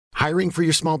Hiring for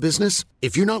your small business?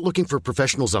 If you're not looking for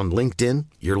professionals on LinkedIn,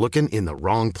 you're looking in the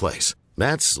wrong place.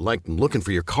 That's like looking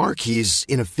for your car keys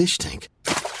in a fish tank.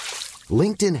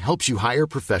 LinkedIn helps you hire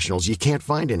professionals you can't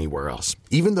find anywhere else,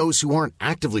 even those who aren't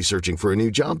actively searching for a new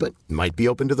job but might be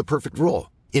open to the perfect role.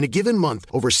 In a given month,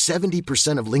 over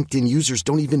 70% of LinkedIn users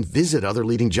don't even visit other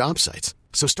leading job sites.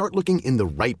 So start looking in the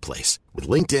right place. With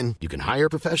LinkedIn, you can hire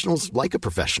professionals like a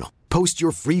professional. Post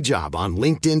your free job on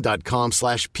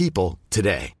linkedin.com/people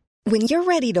today. When you're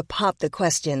ready to pop the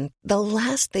question, the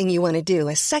last thing you want to do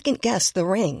is second-guess the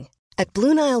ring. At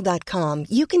BlueNile.com,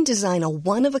 you can design a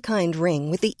one-of-a-kind ring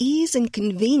with the ease and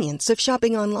convenience of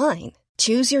shopping online.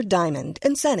 Choose your diamond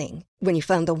and setting. When you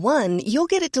find the one, you'll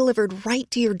get it delivered right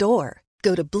to your door.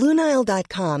 Go to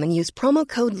BlueNile.com and use promo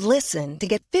code LISTEN to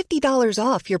get $50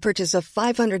 off your purchase of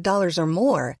 $500 or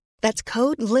more. That's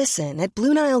code LISTEN at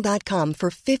BlueNile.com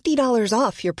for $50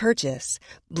 off your purchase.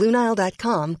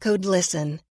 BlueNile.com, code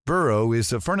LISTEN. Burrow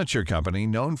is a furniture company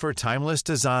known for timeless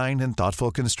design and thoughtful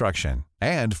construction,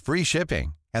 and free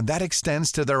shipping, and that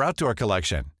extends to their outdoor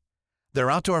collection.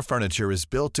 Their outdoor furniture is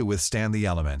built to withstand the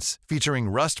elements, featuring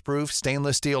rust-proof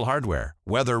stainless steel hardware,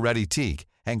 weather-ready teak,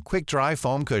 and quick-dry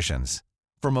foam cushions.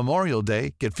 For Memorial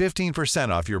Day, get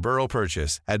 15% off your Burrow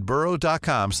purchase at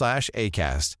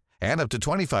burrow.com/ACAST and up to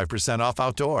 25% off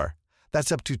outdoor.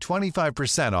 That's up to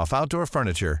 25% off outdoor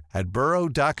furniture at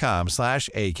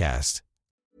burrow.com/ACAST.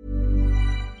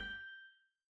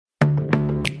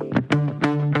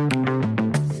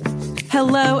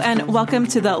 Hello and welcome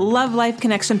to the Love Life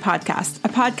Connection podcast, a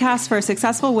podcast for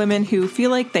successful women who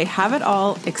feel like they have it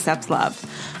all except love.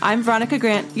 I'm Veronica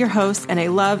Grant, your host and a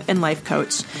love and life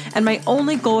coach. And my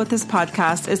only goal with this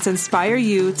podcast is to inspire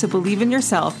you to believe in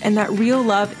yourself and that real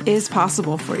love is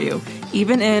possible for you,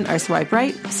 even in our swipe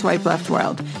right, swipe left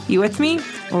world. You with me?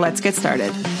 Let's get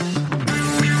started.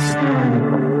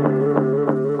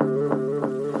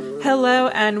 Hello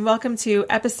and welcome to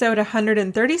episode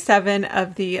 137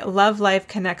 of the Love Life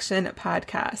Connection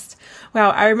podcast. Wow,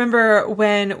 I remember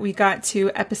when we got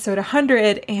to episode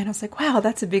 100 and I was like, wow,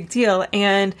 that's a big deal.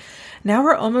 And now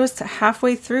we're almost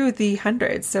halfway through the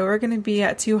 100. So we're going to be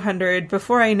at 200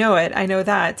 before I know it. I know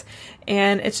that.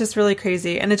 And it's just really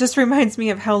crazy. And it just reminds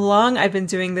me of how long I've been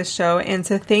doing this show and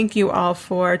to thank you all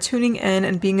for tuning in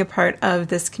and being a part of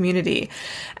this community.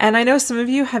 And I know some of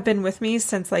you have been with me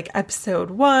since like episode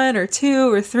 1 or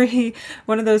 2 or 3,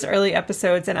 one of those early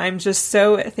episodes. And I'm just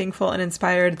so thankful and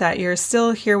inspired that you're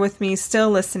still here with me,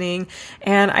 still listening.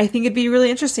 And I think it'd be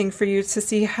really interesting for you to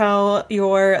see how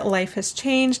your life has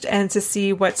changed and to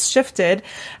see what's shifted,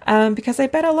 because I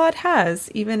bet a lot has,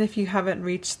 even if you haven't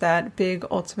reached that big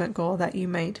ultimate goal that you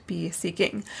might be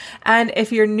seeking. And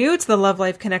if you're new to the Love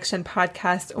Life Connection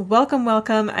podcast, welcome,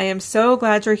 welcome. I am so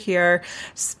glad you're here.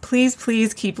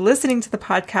 Please keep listening to the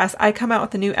podcast. I come out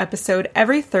with a new episode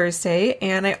every Thursday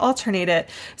and I alternate it.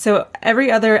 So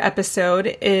every other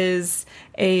episode is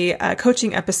a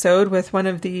coaching episode with one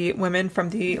of the women from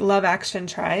the Love Action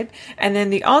Tribe. And then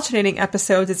the alternating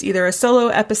episodes is either a solo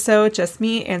episode, just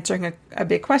me answering a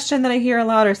big question that I hear a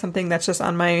lot or something that's just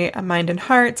on my mind and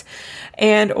heart.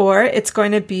 And or it's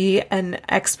going to be an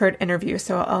expert interview.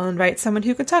 So I'll invite someone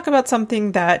who could talk about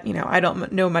something that, I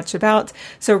don't know much about.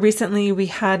 So recently we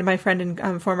had my friend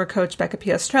and former coach, Becca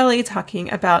Piastrelli,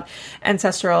 talking about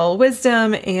ancestral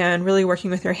wisdom and really working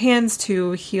with your hands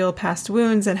to heal past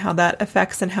wounds and how that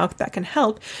affects and how that can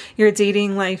help your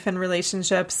dating life and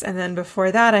relationships. And then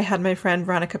before that, I had my friend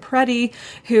Veronica Peretti,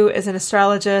 who is an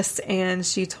astrologist, and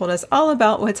she told us all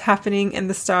about what's happening in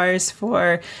the stars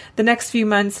for the next few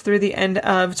months through the end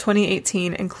of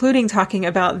 2018, including talking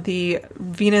about the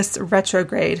Venus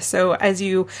retrograde. So as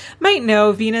you might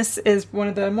know, Venus is one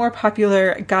of the more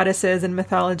popular goddesses in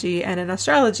mythology and in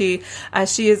astrology.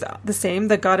 She is the same,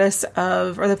 the goddess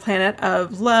of, or the planet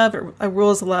of love,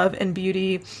 rules love and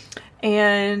beauty.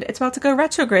 And it's about to go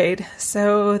retrograde.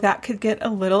 So that could get a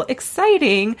little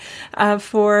exciting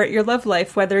for your love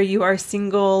life, whether you are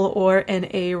single or in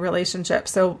a relationship.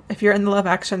 So if you're in the Love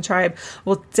Action Tribe,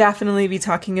 we'll definitely be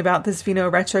talking about this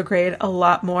Venus retrograde a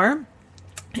lot more.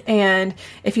 And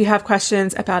if you have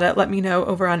questions about it, let me know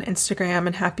over on Instagram,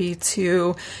 and happy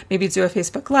to maybe do a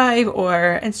Facebook Live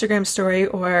or Instagram story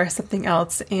or something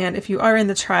else. And if you are in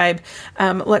the tribe,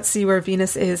 let's see where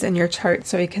Venus is in your chart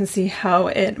so you can see how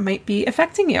it might be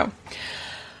affecting you.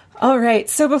 All right.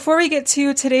 So before we get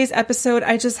to today's episode,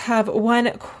 I just have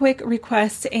one quick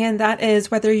request, and that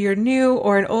is whether you're new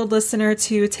or an old listener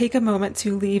to take a moment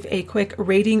to leave a quick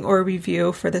rating or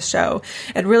review for the show.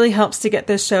 It really helps to get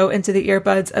this show into the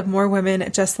earbuds of more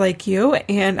women just like you,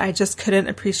 and I just couldn't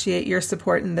appreciate your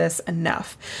support in this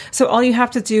enough. So all you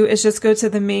have to do is just go to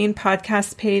the main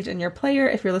podcast page in your player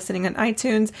if you're listening on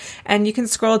iTunes, and you can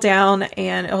scroll down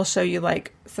and it'll show you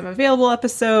like some available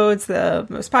episodes, the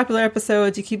most popular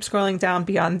episodes. You keep scrolling down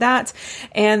beyond that,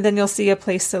 and then you'll see a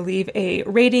place to leave a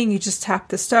rating. You just tap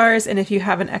the stars, and if you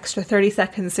have an extra 30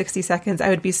 seconds, 60 seconds, I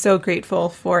would be so grateful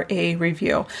for a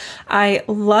review. I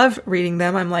love reading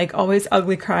them. I'm like always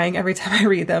ugly crying every time I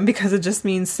read them because it just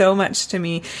means so much to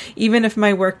me. Even if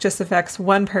my work just affects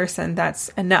one person, that's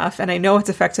enough. And I know it's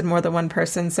affected more than one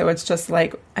person, so it's just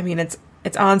like, I mean, it's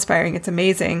awe-inspiring. It's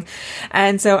amazing.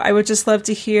 And so I would just love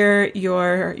to hear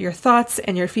your thoughts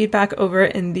and your feedback over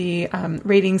in the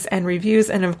ratings and reviews.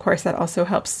 And of course, that also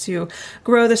helps to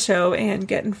grow the show and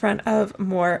get in front of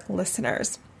more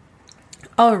listeners.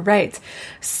 All right.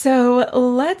 So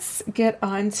let's get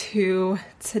on to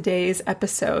today's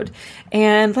episode.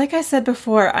 And like I said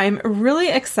before, I'm really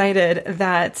excited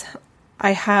that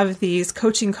I have these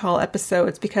coaching call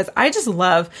episodes because I just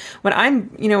love when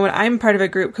I'm part of a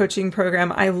group coaching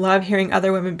program, I love hearing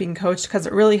other women being coached because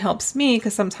it really helps me,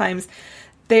 because sometimes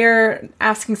they're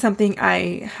asking something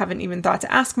I haven't even thought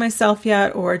to ask myself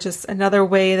yet, or just another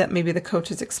way that maybe the coach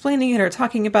is explaining it or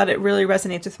talking about it really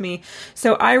resonates with me.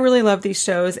 So I really love these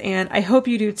shows, and I hope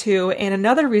you do too. And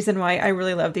another reason why I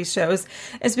really love these shows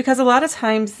is because a lot of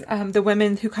times the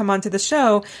women who come onto the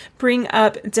show bring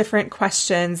up different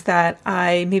questions that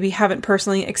I maybe haven't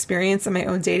personally experienced in my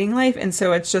own dating life. And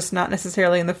so it's just not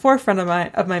necessarily in the forefront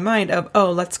of my mind of, oh,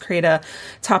 let's create a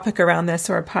topic around this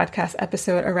or a podcast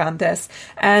episode around this.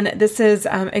 And this is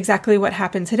exactly what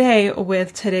happened today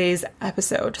with today's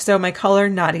episode. So my caller,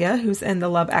 Nadia, who's in the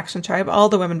Love Action Tribe, all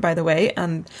the women, by the way,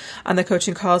 on the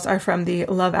coaching calls are from the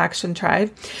Love Action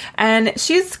Tribe. And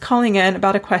she's calling in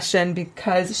about a question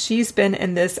because she's been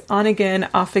in this on-again,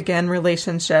 off-again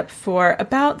relationship for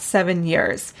about 7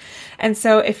 years. And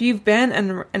so if you've been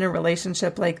in a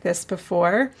relationship like this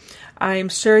before, I'm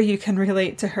sure you can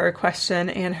relate to her question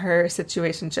and her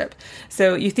situationship.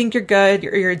 So you think you're good,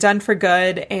 you're done for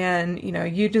good, and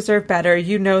you deserve better.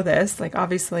 You know this, like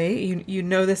obviously you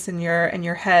know this in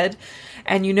your head,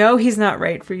 and you know he's not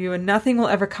right for you, and nothing will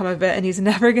ever come of it, and he's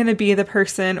never going to be the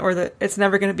person, or it's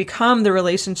never going to become the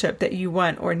relationship that you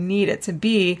want or need it to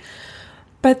be.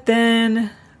 But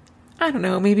then, I don't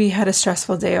know, maybe you had a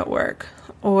stressful day at work,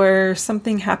 or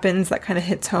something happens that kind of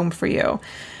hits home for you.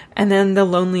 And then the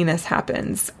loneliness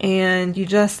happens, and you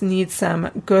just need some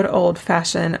good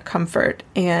old-fashioned comfort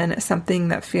and something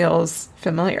that feels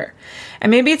familiar.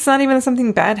 And maybe it's not even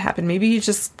something bad happened. Maybe you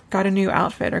just got a new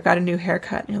outfit or got a new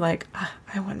haircut, and you're like,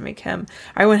 I want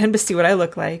him to see what I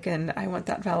look like, and I want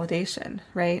that validation,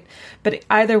 right? But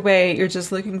either way, you're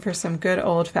just looking for some good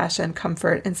old-fashioned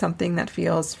comfort and something that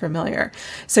feels familiar.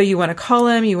 So you want to call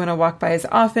him, you want to walk by his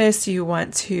office, you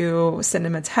want to send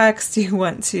him a text, you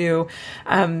want to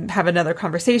have another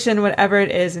conversation, whatever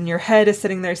it is, and your head is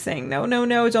sitting there saying, no,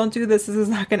 don't do this is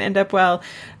not going to end up well.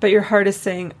 But your heart is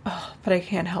saying, oh, but I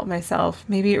can't help myself.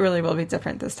 Maybe it really will be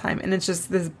different this time. And it's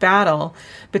just this battle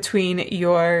between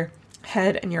your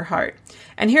head and your heart.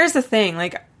 And here's the thing,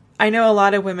 like, I know a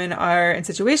lot of women are in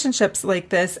situationships like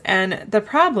this, and the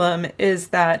problem is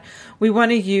that we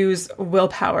want to use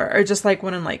willpower, or just like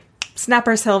want to like snap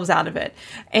ourselves out of it.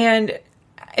 And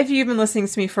if you've been listening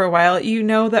to me for a while, you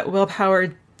know that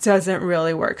willpower doesn't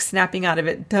really work. Snapping out of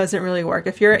it doesn't really work.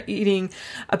 If you're eating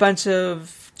a bunch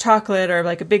of chocolate or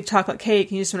like a big chocolate cake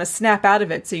and you just want to snap out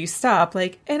of it so you stop,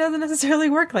 like, it doesn't necessarily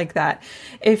work like that.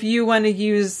 If you want to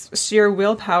use sheer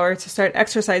willpower to start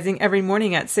exercising every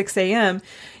morning at 6 a.m.,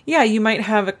 yeah, you might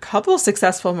have a couple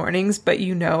successful mornings, but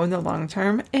in the long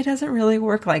term, it doesn't really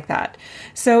work like that.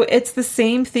 So it's the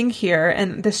same thing here,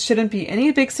 and this shouldn't be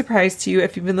any big surprise to you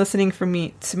if you've been listening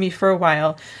to me for a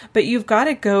while, but you've got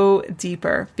to go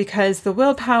deeper, because the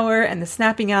willpower and the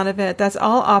snapping out of it, that's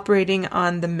all operating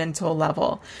on the mental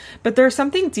level. But there's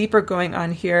something deeper going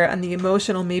on here on the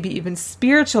emotional, maybe even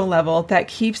spiritual level that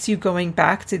keeps you going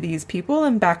back to these people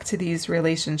and back to these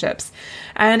relationships.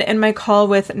 And in my call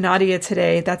with Nadia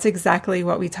today, that's exactly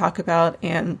what we talk about,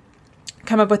 and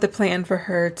come up with a plan for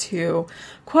her to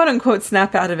quote unquote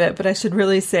snap out of it, but I should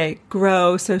really say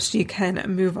grow, so she can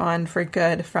move on for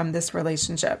good from this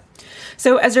relationship.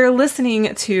 So as you're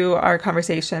listening to our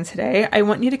conversation today, I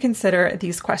want you to consider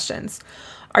these questions.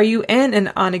 Are you in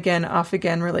an on-again,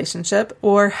 off-again relationship,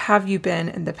 or have you been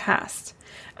in the past?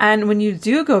 And when you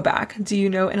do go back, do you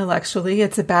know intellectually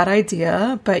it's a bad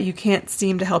idea, but you can't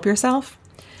seem to help yourself?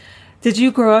 Did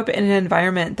you grow up in an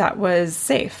environment that was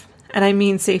safe? And I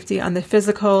mean safety on the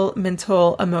physical,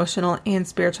 mental, emotional, and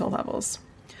spiritual levels.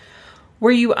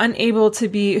 Were you unable to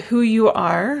be who you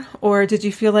are, or did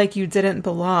you feel like you didn't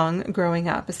belong growing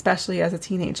up, especially as a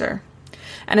teenager?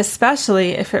 And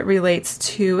especially if it relates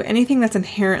to anything that's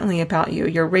inherently about you,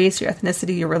 your race, your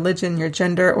ethnicity, your religion, your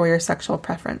gender, or your sexual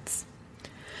preference.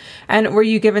 And were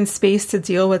you given space to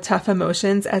deal with tough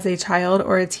emotions as a child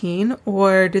or a teen,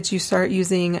 or did you start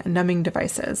using numbing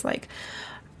devices like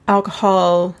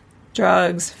alcohol,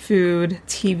 drugs, food,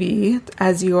 TV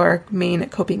as your main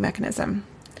coping mechanism?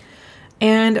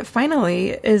 And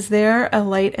finally, is there a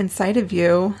light inside of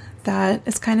you that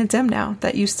is kind of dim now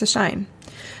that used to shine?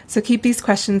 So keep these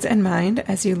questions in mind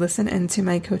as you listen into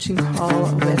my coaching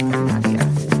call with Nadia.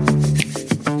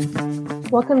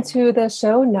 Welcome to the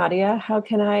show, Nadia. How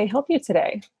can I help you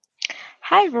today?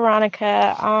 Hi,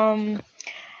 Veronica.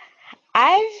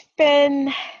 I've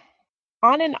been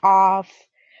on and off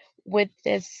with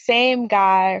this same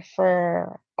guy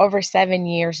for over 7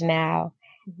 years now,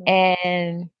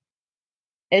 and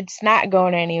it's not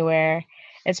going anywhere.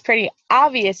 It's pretty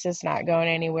obvious it's not going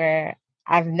anywhere.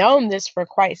 I've known this for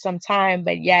quite some time,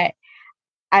 but yet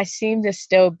I seem to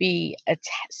still be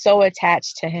so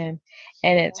attached to him,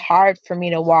 and it's hard for me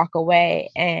to walk away,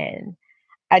 and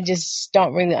I just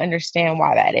don't really understand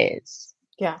why that is.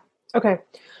 Yeah. Okay.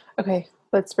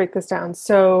 Let's break this down.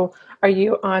 So are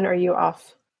you on or are you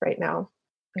off right now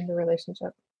in the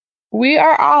relationship? We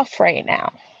are off right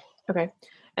now. Okay.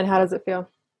 And how does it feel?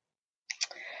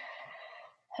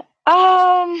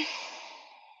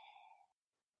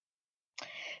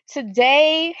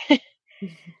 Today,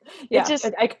 yeah,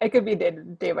 I could be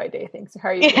day by day things. How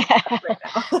are you feeling right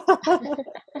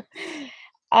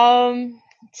now?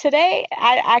 Today,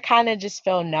 I kind of just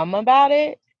feel numb about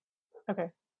it. Okay.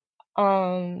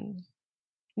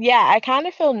 Yeah, I kind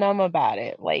of feel numb about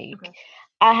it. Like, okay.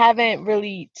 I haven't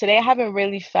really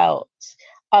felt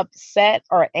upset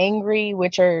or angry,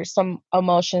 which are some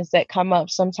emotions that come up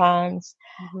sometimes.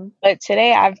 Mm-hmm. But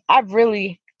today I've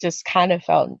really just kind of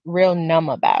felt real numb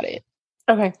about it.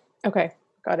 Okay.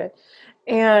 Got it.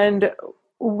 And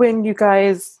when you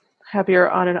guys have your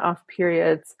on and off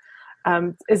periods,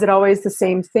 is it always the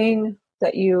same thing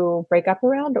that you break up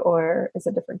around, or is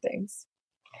it different things?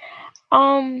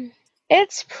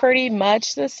 It's pretty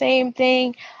much the same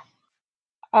thing.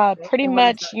 Pretty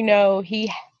much,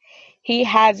 he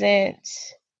hasn't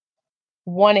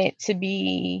wanted to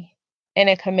be in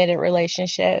a committed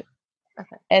relationship.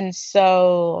 Okay. And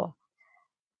so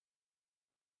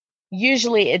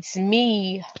usually it's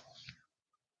me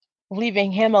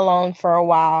leaving him alone for a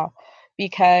while,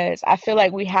 because I feel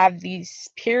like we have these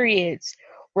periods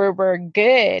where we're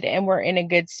good and we're in a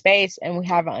good space and we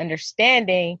have an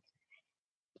understanding.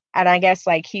 And I guess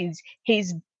like he's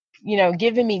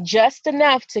giving me just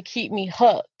enough to keep me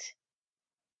hooked.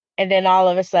 And then all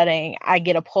of a sudden I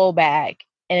get a pullback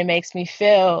and it makes me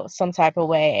feel some type of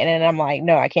way. And then I'm like,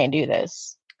 no, I can't do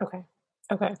this. Okay.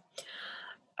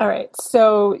 All right.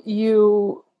 So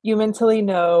you mentally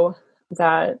know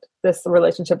that this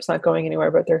relationship's not going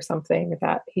anywhere, but there's something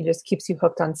that he just keeps you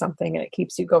hooked on something and it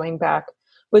keeps you going back.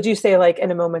 Would you say like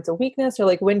in a moment of weakness, or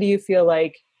like when do you feel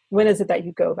like, when is it that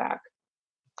you go back?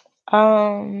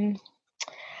 I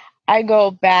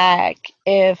go back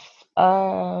if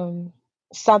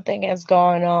something is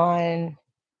going on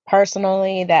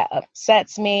personally that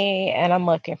upsets me and I'm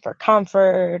looking for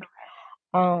comfort.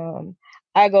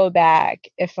 I go back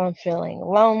if I'm feeling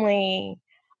lonely.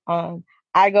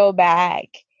 I go back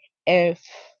if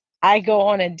I go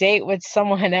on a date with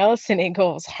someone else and it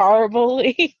goes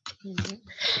horribly. Mm-hmm.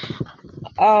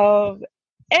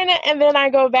 And then I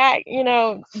go back,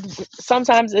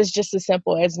 sometimes it's just as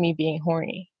simple as me being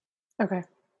horny. Okay.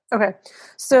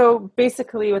 So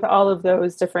basically with all of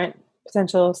those different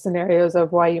potential scenarios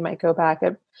of why you might go back,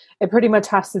 it pretty much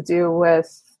has to do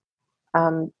with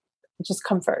just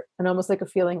comfort and almost like a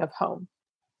feeling of home.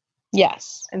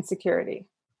 Yes. And security.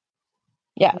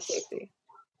 Yes. And safety.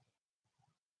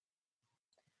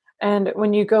 And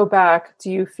when you go back,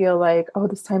 do you feel like, oh,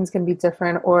 this time's going to be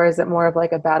different? Or is it more of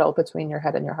like a battle between your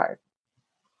head and your heart?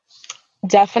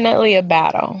 Definitely a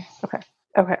battle.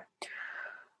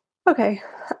 Okay.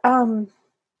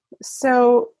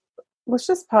 So let's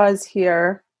just pause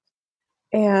here.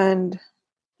 And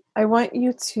I want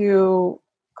you to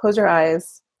close your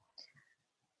eyes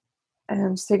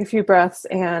and just take a few breaths.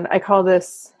 And I call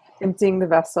this emptying the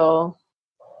vessel.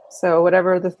 So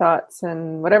whatever the thoughts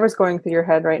and whatever's going through your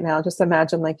head right now, just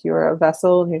imagine like you're a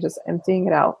vessel and you're just emptying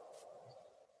it out.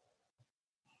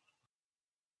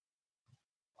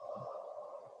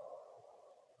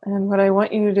 And what I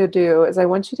want you to do is I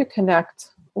want you to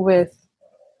connect with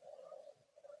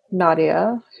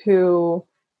Nadia, who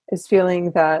is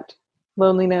feeling that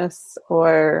loneliness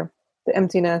or the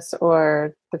emptiness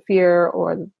or the fear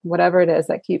or whatever it is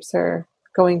that keeps her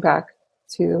going back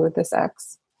to this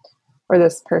ex or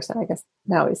this person. I guess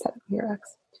now he's technically your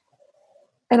ex.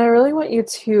 And I really want you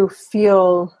to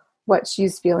feel what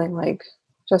she's feeling like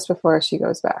just before she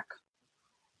goes back.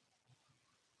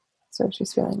 So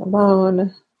she's feeling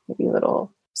alone, maybe a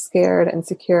little scared,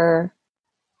 insecure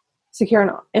in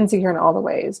all the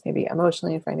ways, maybe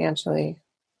emotionally and financially.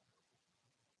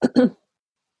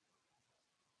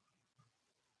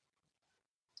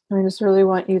 I just really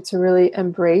want you to really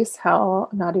embrace how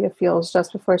Nadia feels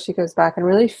just before she goes back and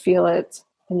really feel it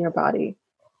in your body.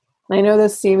 And I know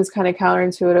this seems kind of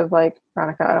counterintuitive, like,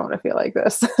 Veronica, I don't want to feel like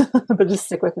this, but just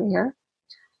stick with me here.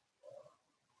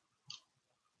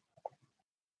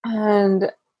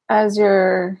 And as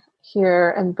you're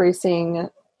here embracing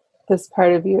this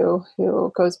part of you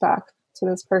who goes back to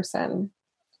this person,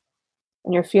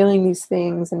 and you're feeling these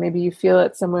things, and maybe you feel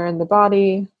it somewhere in the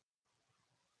body,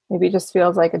 maybe it just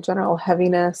feels like a general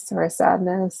heaviness or a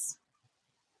sadness.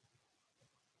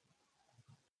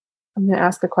 I'm going to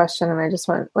ask a question, and I just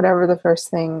want whatever the first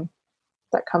thing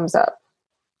that comes up.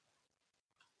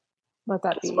 Let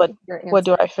that be your answer. What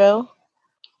do I feel?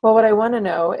 Well, what I want to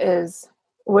know is,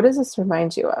 what does this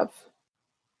remind you of?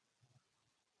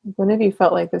 When have you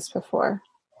felt like this before?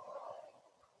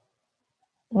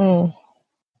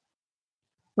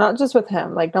 Not just with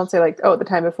him. Like, don't say like, oh, the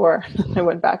time before I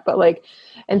went back, but like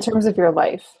in terms of your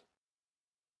life,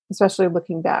 especially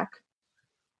looking back,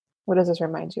 what does this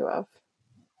remind you of?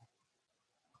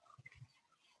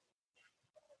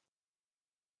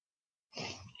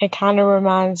 It kind of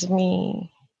reminds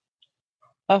me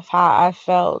of how I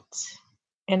felt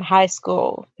in high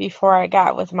school before I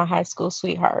got with my high school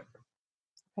sweetheart.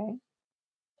 Okay.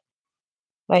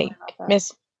 Like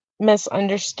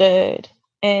misunderstood,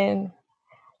 and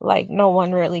like no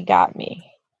one really got me.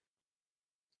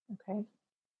 Okay.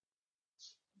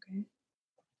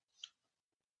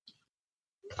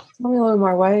 Tell me a little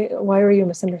more. Why were you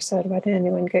misunderstood? Why didn't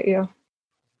anyone get you?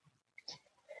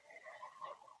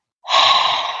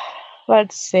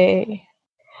 Let's see.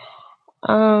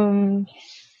 My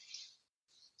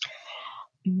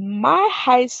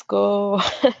high school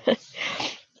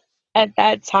at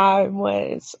that time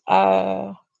was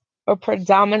a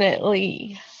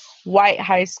predominantly white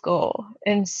high school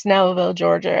in Snellville,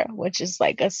 Georgia, which is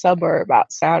like a suburb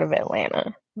outside of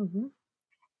Atlanta. Mm-hmm.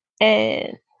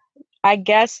 And I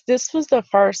guess this was the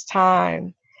first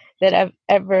time that I've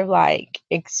ever like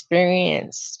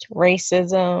experienced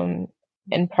racism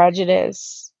and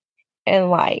prejudice, and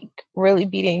like really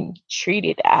being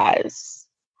treated as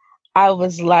I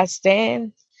was less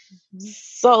than,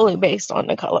 solely based on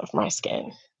the color of my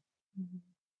skin.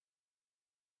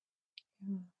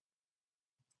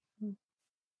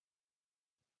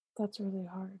 That's really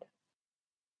hard.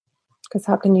 Because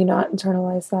how can you not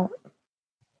internalize that?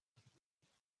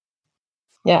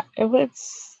 Yeah, it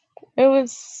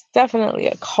was definitely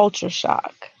a culture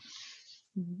shock.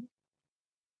 Mm-hmm.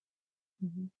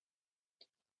 Mm-hmm.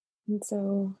 And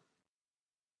so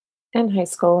in high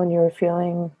school, when you were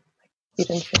feeling like you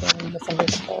didn't fit in,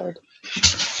 misunderstood,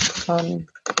 and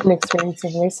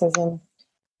experiencing racism,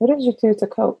 what did you do to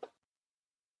cope?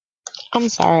 I'm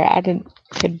sorry,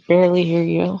 could barely hear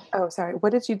you. Oh, sorry.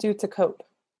 What did you do to cope?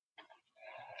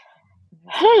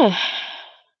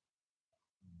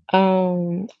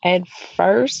 At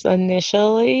first,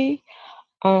 initially,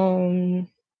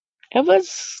 it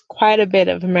was quite a bit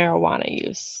of marijuana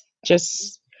use,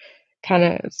 just kind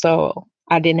of so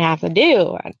I didn't have to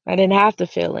I didn't have to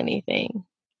feel anything.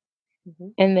 Mm-hmm.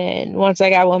 And then once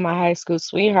I got with my high school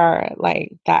sweetheart,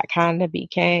 like that kind of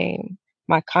became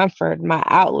my comfort, my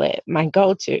outlet, my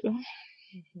go-to.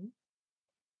 Mm-hmm.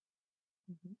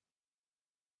 Mm-hmm.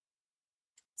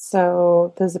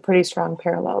 So there's a pretty strong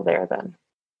parallel there then.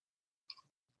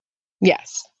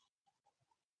 Yes.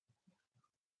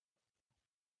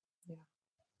 Yeah.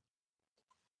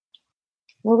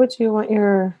 What would you want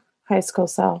your high school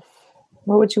self?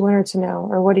 What would you want her to know?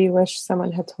 Or what do you wish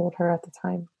someone had told her at the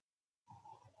time?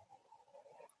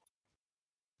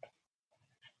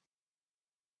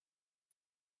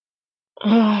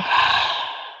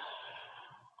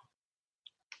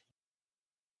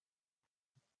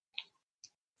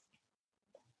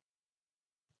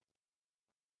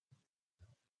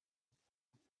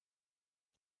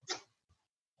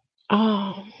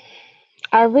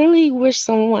 I really wish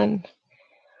someone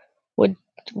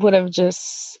would have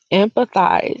just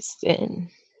empathized and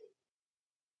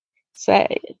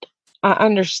said, I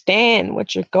understand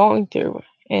what you're going through,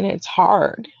 and it's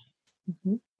hard.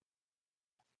 Mm-hmm.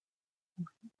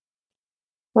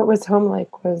 What was home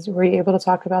like? Were you able to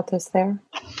talk about this there?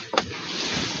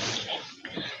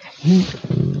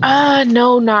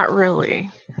 No, not really.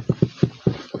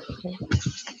 Okay.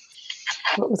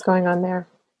 What was going on there?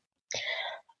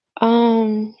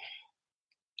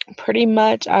 Pretty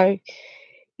much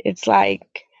it's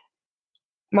like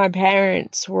my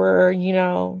parents were,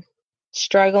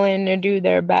 struggling to do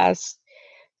their best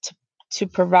to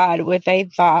provide what they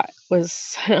thought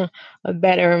was a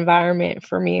better environment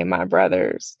for me and my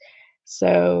brothers.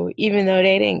 So even though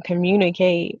they didn't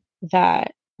communicate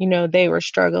that, they were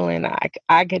struggling,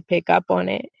 I could pick up on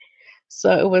it.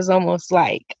 So it was almost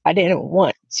like I didn't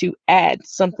want to add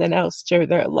something else to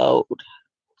their load.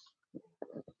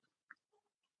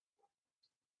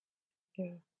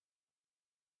 Yeah.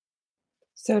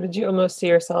 So did you almost see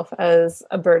yourself as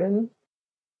a burden?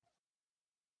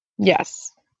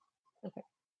 Yes. Okay.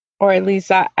 Or at least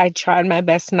I tried my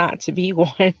best not to be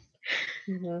one.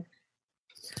 Mm-hmm.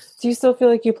 Do you still feel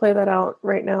like you play that out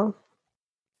right now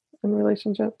in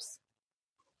relationships?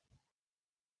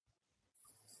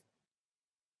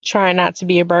 Trying not to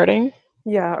be a burden.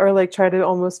 Yeah, or like try to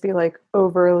almost be like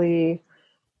overly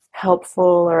helpful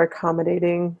or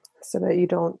accommodating so that you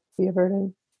don't be a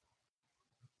burden.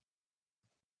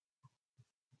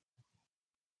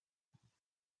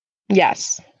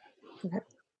 Yes. Okay.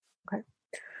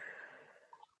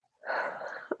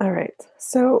 All right.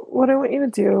 So what I want you to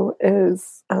do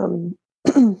is, I don't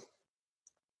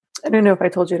know if I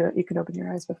told you you can open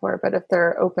your eyes before, but if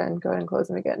they're open, go ahead and close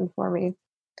them again for me.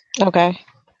 Okay.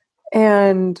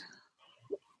 And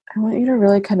I want you to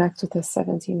really connect with this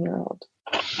 17-year-old.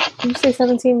 Did you say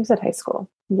 17? You said high school.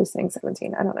 I'm just saying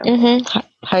 17. I don't know. Mm-hmm.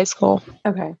 High school.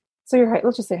 Okay. So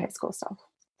let's just say high school stuff.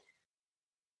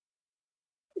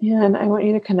 And I want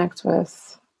you to connect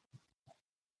with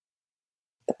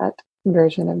that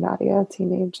version of Nadia,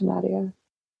 teenage Nadia.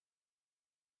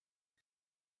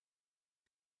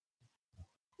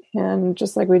 And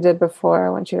just like we did before,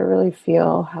 I want you to really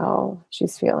feel how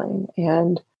she's feeling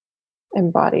and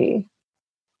embody,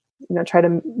 try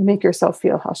to make yourself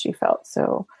feel how she felt.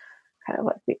 So kind of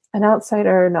like an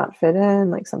outsider, not fit in,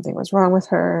 like something was wrong with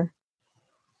her.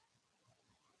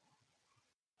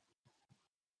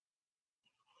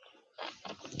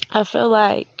 I feel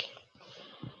like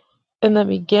in the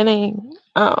beginning,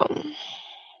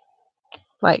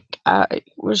 like I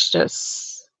was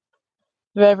just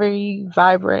very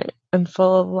vibrant and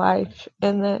full of life.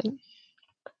 And then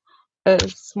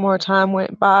as more time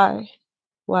went by,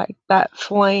 like that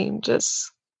flame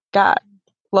just got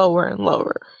lower and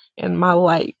lower, and my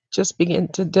light just began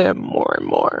to dim more and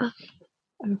more.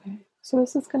 Okay. So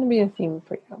this is going to be a theme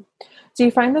for you. Do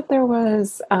you find that there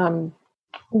was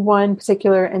one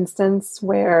particular instance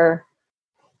where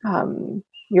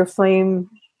your flame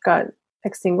got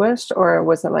extinguished, or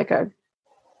was it like a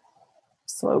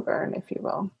slow burn, if you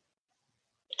will?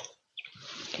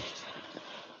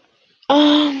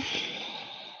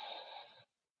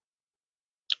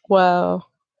 Well,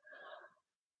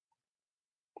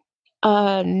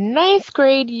 ninth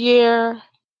grade year,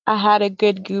 I had a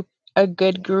good group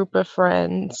of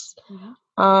friends.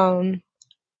 Mm-hmm.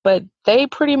 But they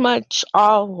pretty much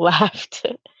all left.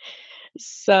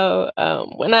 So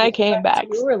when I came back,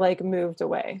 you were like moved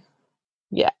away.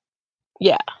 yeah,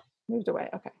 Moved away.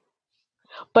 Okay.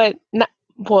 but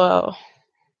well,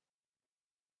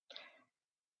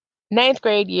 ninth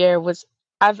grade year was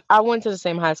I went to the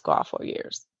same high school all 4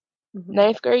 years. Mm-hmm.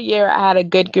 Ninth grade year, I had a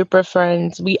good group of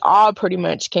friends. We all pretty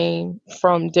much came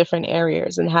from different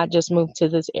areas and had just moved to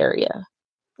this area.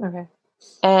 Okay.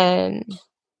 And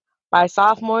by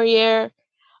sophomore year,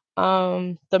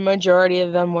 the majority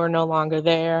of them were no longer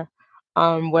there.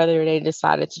 Whether they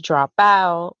decided to drop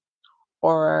out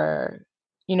or,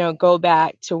 go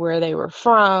back to where they were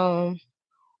from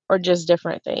or just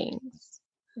different things.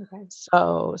 Okay.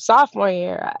 So sophomore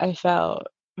year, I felt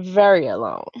very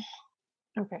alone.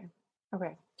 Okay.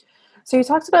 So you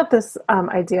talked about this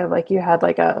idea of like you had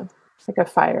like a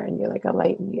fire in you, like a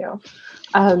light in you.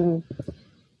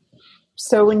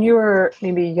 So when you were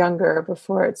maybe younger,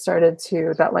 before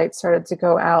that light started to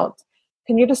go out,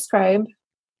 can you describe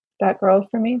that girl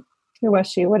for me? Who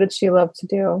was she? What did she love to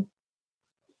do?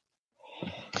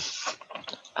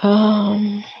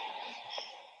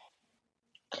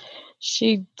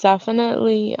 She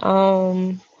definitely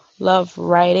loved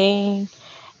writing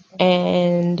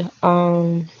and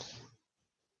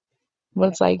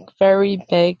was like very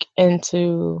big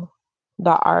into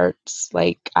the arts.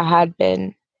 Like I had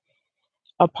been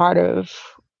a part of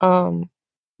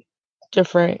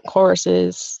different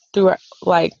courses through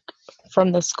like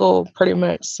from the school pretty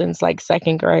much since like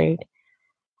second grade.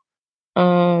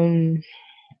 And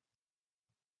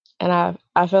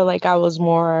I feel like I was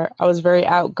very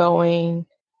outgoing,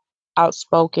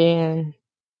 outspoken,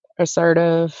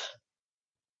 assertive.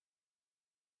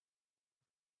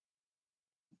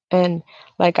 And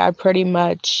like I pretty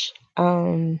much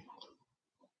I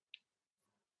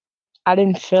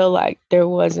didn't feel like there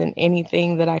wasn't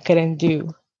anything that I couldn't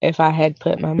do if I had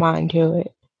put my mind to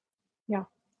it. Yeah.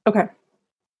 Okay.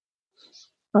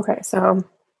 Okay. So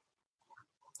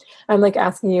I'm like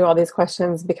asking you all these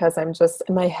questions because I'm just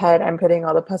in my head, I'm putting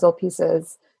all the puzzle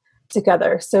pieces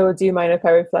together. So do you mind if I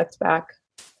reflect back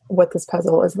what this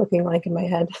puzzle is looking like in my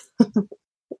head?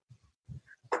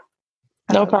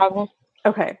 No problem.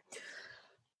 Okay.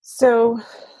 So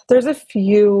there's a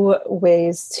few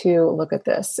ways to look at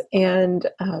this. And,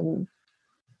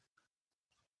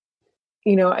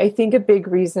 I think a big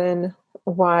reason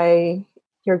why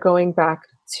you're going back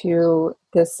to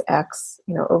this ex,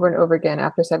 over and over again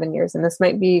after 7 years, and this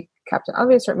might be Captain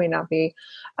Obvious or it may not be,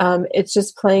 it's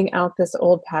just playing out this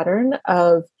old pattern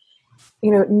of,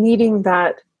 needing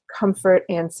that comfort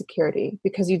and security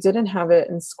because you didn't have it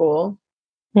in school.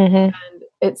 Mm-hmm. And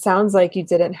it sounds like you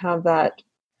didn't have that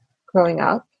growing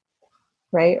up,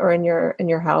 right? Or in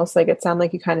your house. Like it sounded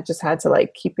like you kind of just had to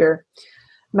like keep your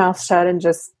mouth shut and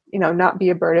just, not be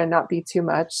a burden, not be too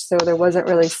much. So there wasn't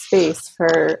really space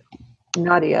for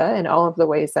Nadia in all of the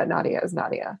ways that Nadia is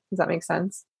Nadia. Does that make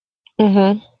sense?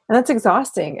 Mm-hmm. And that's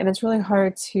exhausting. And it's really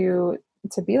hard to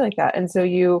be like that. And so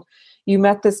you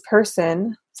met this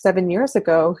person 7 years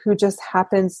ago who just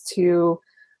happens to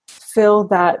fill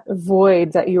that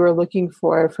void that you were looking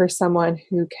for someone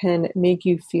who can make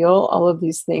you feel all of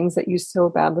these things that you so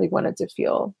badly wanted to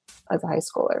feel as a high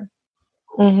schooler.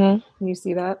 Mm-hmm. Can you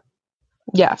see that?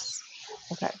 Yes.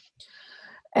 Okay.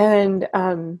 And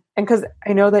because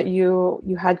I know that you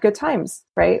had good times,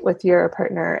 right, with your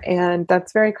partner, and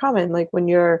that's very common. Like when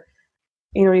you're,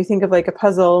 when you think of like a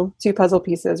puzzle, two puzzle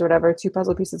pieces or whatever, two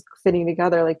puzzle pieces fitting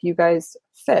together, like you guys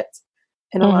fit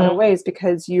in a lot of ways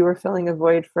because you were filling a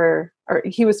void or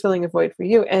he was filling a void for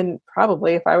you. And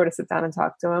probably if I were to sit down and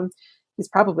talk to him,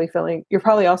 you're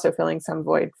probably also filling some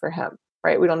void for him,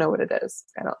 right? We don't know what it is.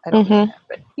 I don't know,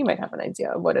 but he might have an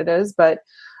idea of what it is, but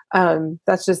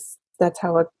that's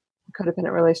how a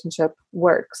codependent relationship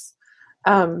works.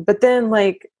 But then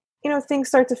like, things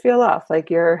start to feel off,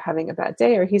 like you're having a bad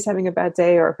day or he's having a bad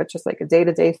day, or if it's just like a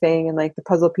day-to-day thing and like the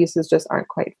puzzle pieces just aren't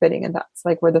quite fitting. And that's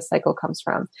like where the cycle comes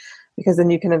from, because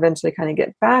then you can eventually kind of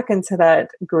get back into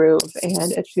that groove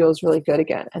and it feels really good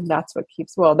again. And that's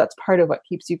part of what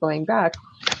keeps you going back.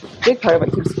 Big part of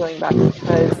what keeps you going back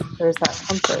because there's that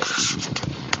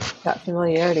comfort, that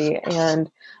familiarity, and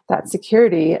that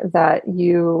security that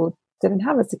you didn't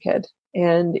have as a kid.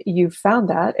 And you found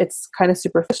that. It's kind of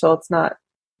superficial. It's not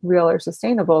real or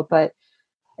sustainable, but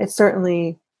it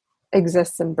certainly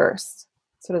exists in bursts.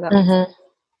 So does that make sense?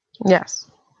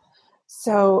 Yes.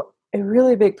 So a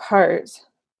really big part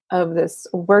of this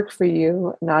work for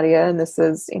you, Nadia, and this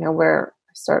is, where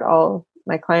I start all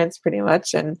my clients pretty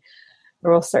much, and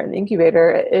where we'll start in the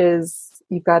incubator, is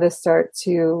you've got to start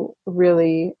to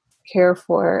really care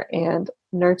for and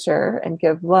nurture and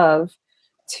give love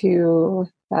to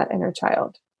that inner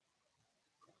child,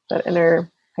 that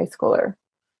inner high schooler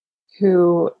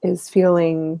who is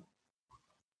feeling,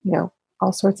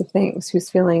 all sorts of things, who's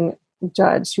feeling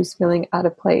judged, who's feeling out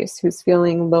of place, who's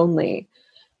feeling lonely,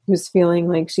 who's feeling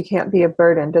like she can't be a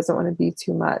burden, doesn't want to be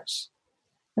too much.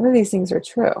 None of these things are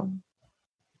true,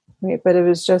 right? But it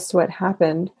was just what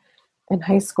happened in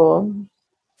high school.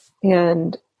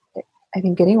 And I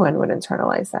think anyone would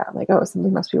internalize that, like, oh,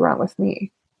 something must be wrong with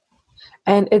me.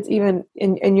 And it's even,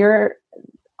 and you're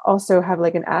also have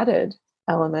like an added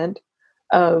element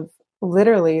of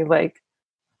literally like,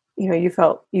 you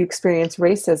experienced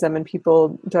racism and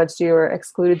people judged you or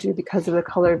excluded you because of the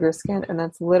color of your skin. And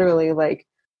that's literally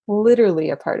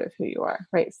a part of who you are,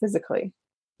 right? Physically.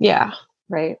 Yeah.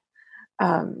 Right.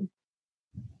 And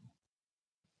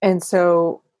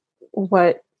so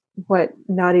what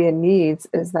Nadia needs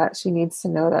is that she needs to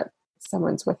know that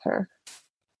someone's with her.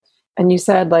 And you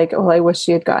said like, well, I wish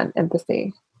she had gotten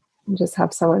empathy and just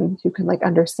have someone who can like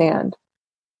understand.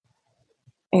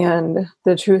 And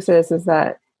the truth is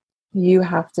that you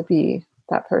have to be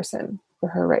that person for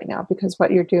her right now, because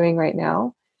what you're doing right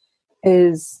now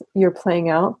is you're playing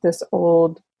out this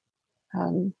old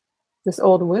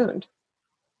wound,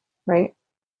 right?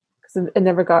 Because it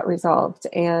never got resolved.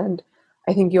 And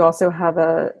I think you also have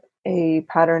a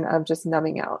pattern of just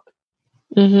numbing out,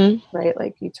 right?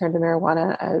 Like you turned to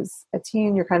marijuana as a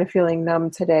teen, you're kind of feeling numb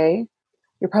today,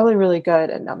 you're probably really good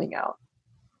at numbing out.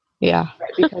 Yeah.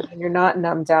 Right? Because when you're not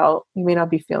numbed out, you may not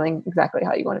be feeling exactly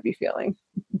how you want to be feeling.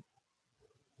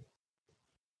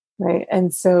 Right.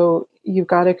 And so you've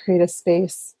got to create a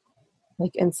space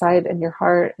like inside in your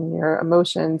heart and your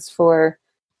emotions for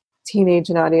teenage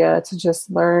Nadia to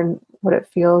just learn what it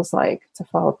feels like to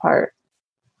fall apart,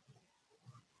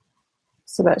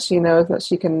 so that she knows that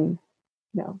she can,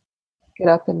 get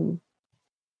up and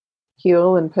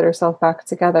heal and put herself back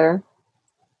together,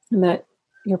 and that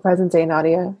your present day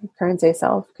Nadia, your current day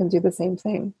self, can do the same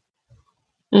thing.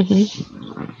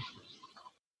 Mm-hmm.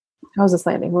 How's this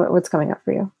landing? What's coming up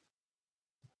for you?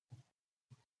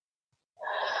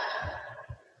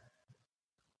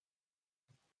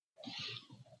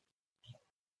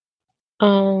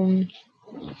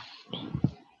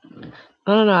 I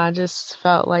don't know. I just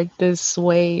felt like this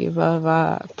wave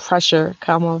of pressure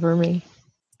come over me.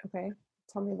 Okay.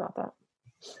 Tell me about that.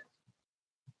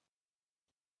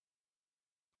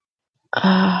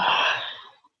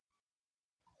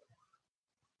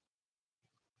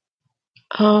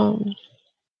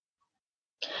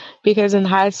 Because in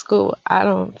high school, I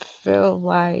don't feel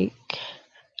like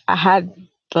I had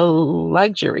the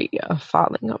luxury of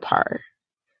falling apart,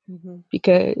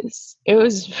 because it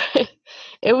was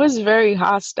it was very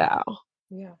hostile.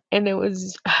 Yeah. And it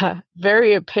was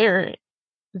very apparent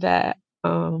that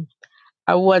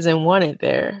I wasn't wanted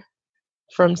there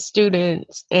from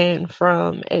students and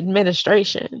from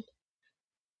administration.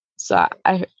 So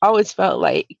I always felt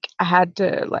like I had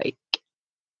to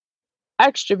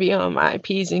extra be on my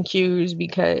P's and Q's,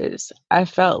 because I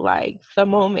felt like the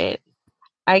moment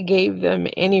I gave them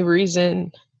any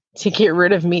reason to get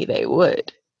rid of me, they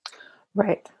would.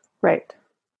 Right.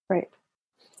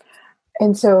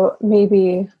 And so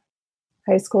maybe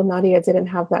high school Nadia didn't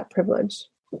have that privilege,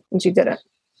 and she didn't.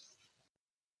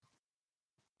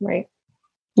 Right.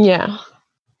 Yeah.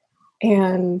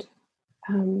 And,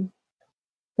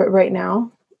 but right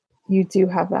now you do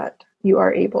have that. You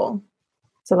are able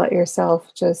to let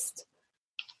yourself just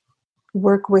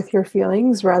work with your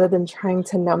feelings rather than trying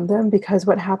to numb them, because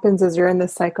what happens is you're in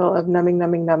this cycle of numbing,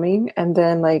 and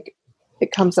then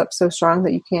it comes up so strong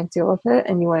that you can't deal with it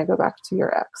and you want to go back to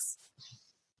your ex.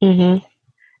 Mm-hmm.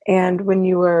 And when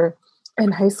you were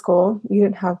in high school, you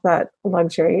didn't have that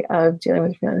luxury of dealing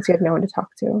with feelings. You had no one to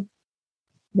talk to. You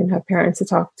didn't have parents to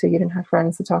talk to. You didn't have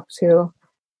friends to talk to.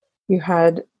 You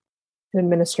had an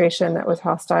administration that was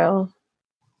hostile.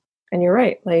 And you're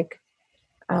right. One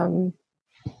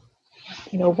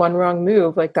wrong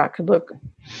move, that could look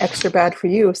extra bad for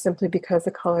you simply because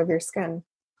the color of your skin.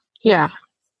 Yeah.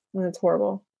 And it's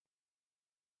horrible.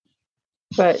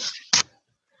 But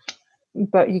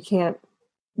you can't,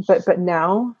 but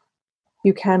now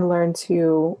you can learn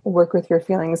to work with your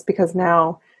feelings, because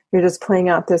now you're just playing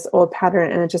out this old pattern,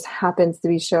 and it just happens to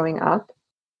be showing up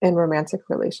in romantic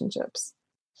relationships,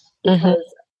 because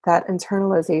that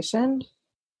internalization,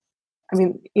 I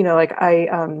mean, I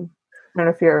don't know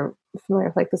if you're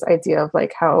familiar with this idea of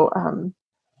how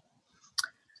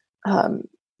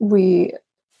we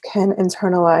can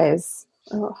internalize,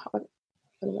 what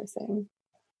am I saying?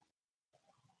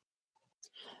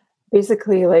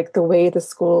 Basically, the way the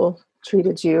school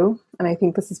treated you, and I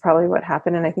think this is probably what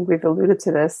happened, and I think we've alluded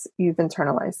to this, you've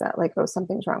internalized that, oh,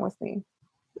 something's wrong with me.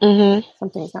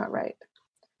 Something's not right.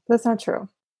 But that's not true.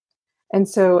 And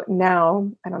so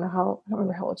now, I don't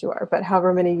remember how old you are, but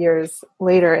however many years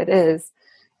later it is,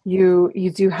 you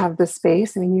do have the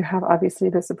space. I mean, you have obviously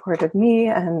the support of me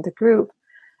and the group,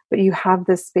 but you have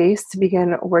this space to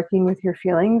begin working with your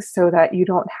feelings so that you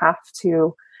don't have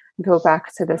to go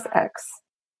back to this ex,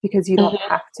 because you don't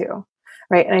have to,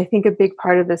 right? And I think a big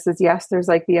part of this is, yes, there's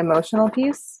the emotional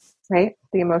piece, right?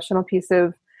 The emotional piece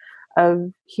of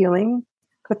healing,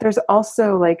 but there's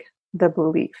also the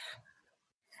belief,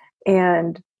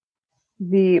 and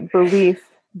the belief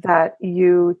that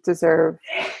you deserve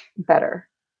better.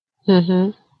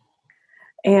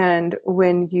 And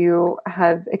when you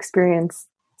have experienced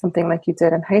something like you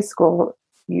did in high school,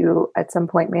 you at some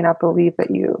point may not believe that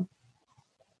you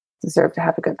deserve to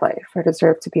have a good life, or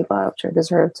deserve to be loved, or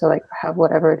deserve to have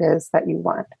whatever it is that you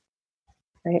want.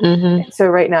 Right. And so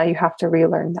right now you have to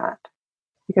relearn that,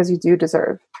 because you do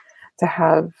deserve to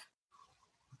have,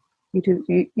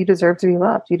 you deserve to be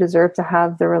loved. You deserve to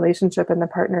have the relationship and the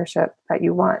partnership that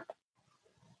you want.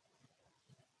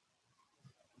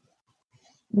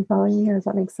 You following me, or does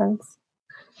that make sense?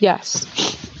 Yes.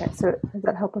 Okay, so does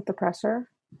that help with the pressure?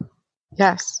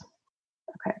 Yes.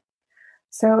 Okay.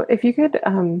 So if you could,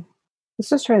 let's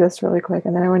just try this really quick,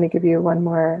 and then I want to give you one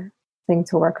more thing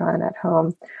to work on at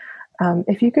home.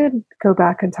 If you could go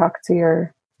back and talk to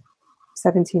your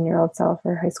 17-year-old self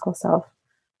or high school self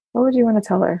What would you want to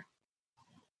tell her?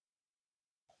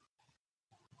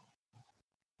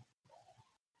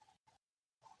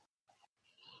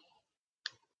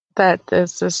 That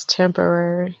this is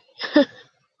temporary.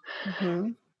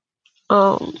 Mm-hmm.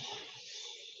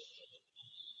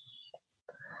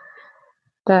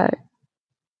 That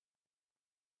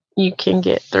you can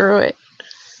get through it.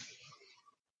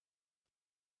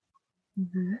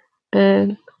 Mm-hmm.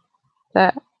 And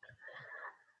that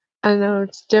I know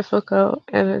it's difficult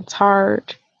and it's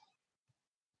hard,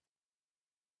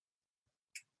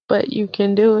 but you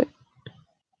can do it.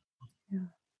 Yeah.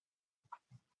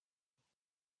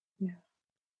 Yeah.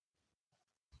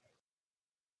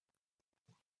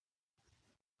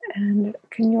 And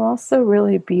can you also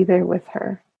really be there with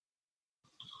her?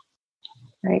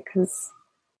 Right? Because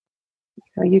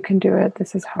you can do it.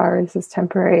 This is hard. This is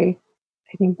temporary.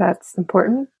 I think that's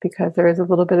important because there is a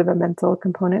little bit of a mental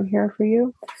component here for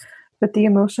you. But the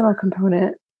emotional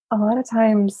component, a lot of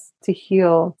times to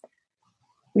heal,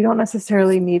 we don't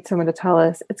necessarily need someone to tell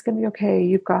us, it's going to be okay,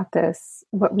 you've got this.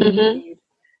 What we need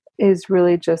is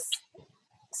really just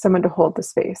someone to hold the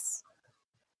space.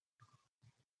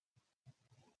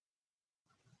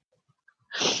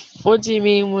 What do you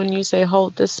mean when you say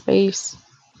hold the space?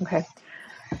 Okay.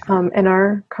 In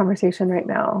our conversation right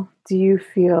now, do you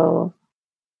feel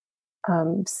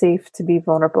safe to be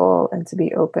vulnerable and to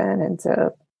be open and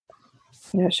to,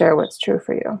 share what's true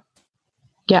for you?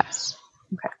 Yes.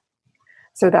 Okay.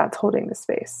 So that's holding the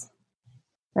space,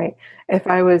 right? If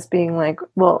I was being like,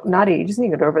 well, Nadia, you just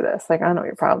need to get over this. Like, I don't know what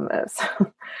your problem is.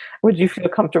 Would you feel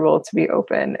comfortable to be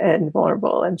open and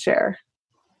vulnerable and share?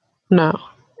 No.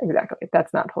 Exactly.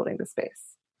 That's not holding the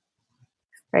space,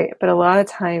 right? But a lot of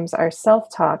times our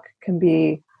self-talk can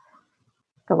be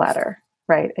the latter,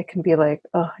 right? It can be like,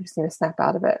 oh, I just need to snap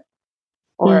out of it.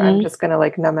 Or I'm just going to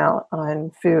like numb out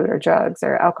on food or drugs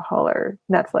or alcohol or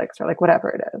Netflix or like whatever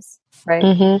it is, right?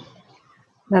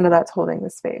 None of that's holding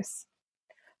the space.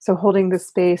 So holding the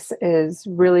space is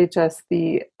really just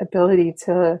the ability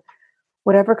to,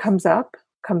 whatever comes up.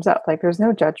 Like there's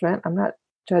no judgment. I'm not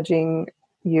judging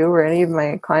you or any of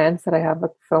my clients that I have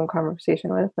a phone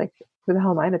conversation with. Like, who the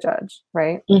hell am I to judge,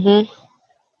 right?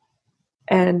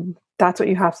 And that's what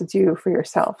you have to do for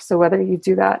yourself. So whether you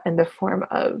do that in the form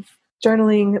of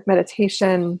journaling,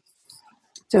 meditation,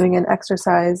 doing an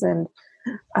exercise, and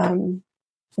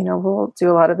we'll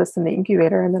do a lot of this in the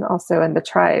incubator, and then also in the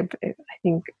tribe. I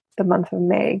think the month of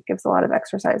May gives a lot of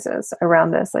exercises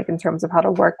around this, like in terms of how to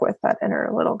work with that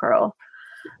inner little girl.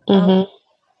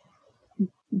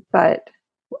 But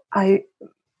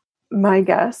my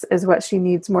guess is what she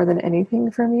needs more than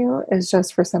anything from you is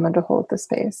just for someone to hold the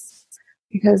space,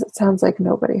 because it sounds like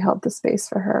nobody held the space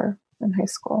for her in high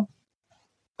school.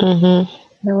 No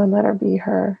one let her be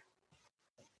her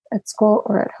at school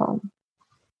or at home.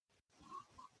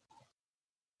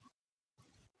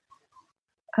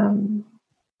 How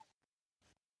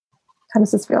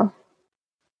does this feel?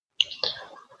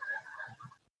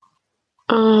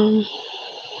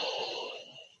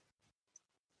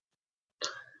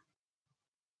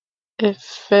 It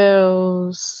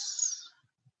feels,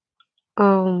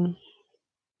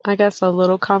 I guess, a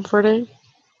little comforting.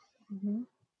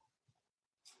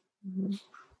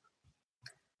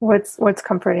 What's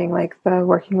comforting, like the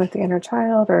working with the inner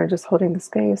child or just holding the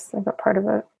space? Like what part of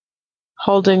it?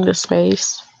 Holding the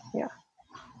space. Yeah.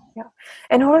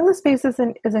 And holding the space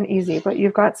isn't easy, but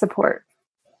you've got support,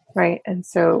 right? And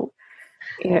so,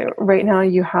 right now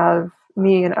you have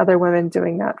me and other women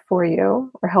doing that for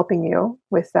you or helping you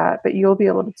with that, but you'll be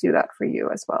able to do that for you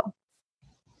as well.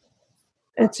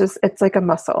 It's like a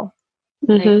muscle.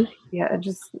 Right? Yeah.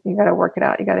 You got to work it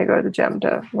out. You got to go to the gym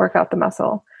to work out the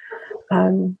muscle.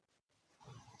 And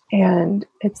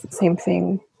it's the same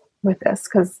thing with this,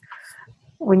 because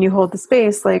when you hold the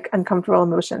space, like uncomfortable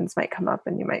emotions might come up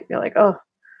and you might be like, oh,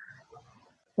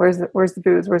 where's the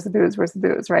booze? Where's the booze? Where's the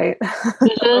booze? Right.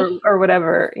 or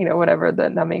whatever, whatever the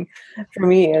numbing. For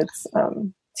me, it's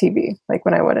TV. Like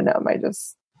when I want to numb, I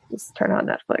just turn on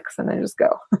Netflix and I just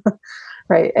go.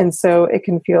 Right. And so it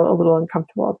can feel a little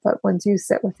uncomfortable, but once you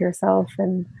sit with yourself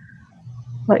and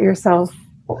let yourself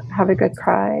have a good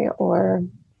cry or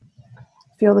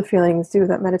feel the feelings, do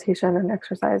that meditation and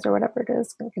exercise or whatever it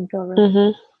is, it can feel really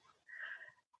good.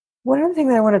 One other thing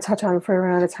that I want to touch on for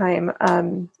around a time,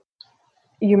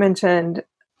 you mentioned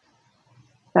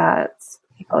that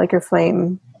you felt like your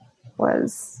flame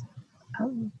was,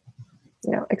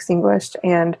 extinguished.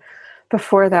 And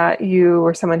before that, you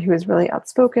were someone who was really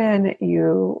outspoken.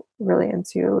 You really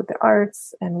into the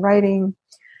arts and writing.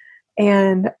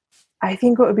 And I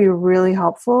think what would be really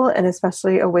helpful, and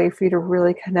especially a way for you to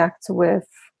really connect with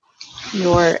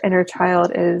your inner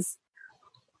child is,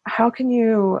 how can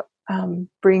you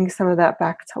bring some of that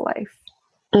back to life?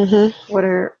 Mm-hmm.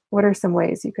 What are some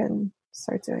ways you can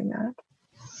start doing that?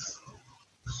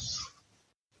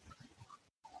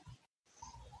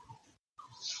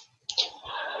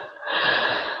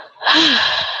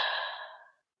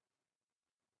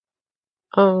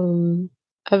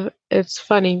 It's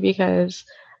funny because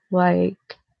like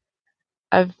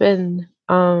I've been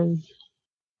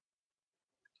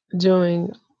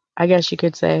doing, I guess you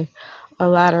could say, a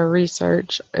lot of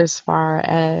research as far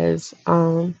as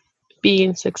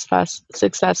being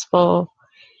successful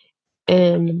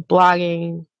in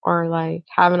blogging or like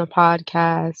having a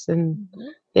podcast and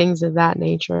things of that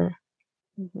nature.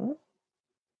 Mm-hmm.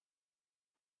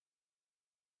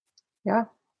 Yeah.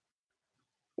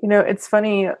 You know, it's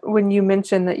funny when you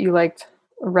mentioned that you liked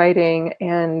writing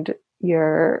and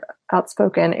you're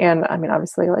outspoken, and I mean,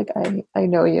 obviously, like I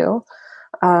know you.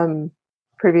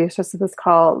 Previous just to this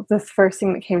call, the first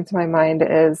thing that came to my mind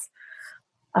is,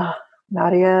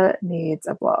 Nadia needs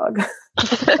a blog.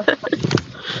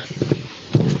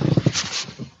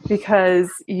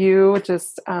 Because you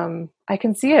just, I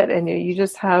can see it in you. You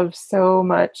just have so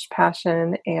much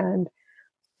passion. And,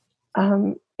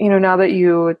 you know, now that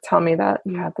you tell me that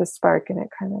you had this spark and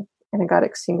it got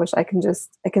extinguished, I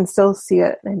can still see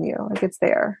it in you. Like, it's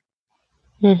there.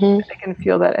 Mm-hmm. I can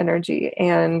feel that energy.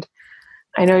 And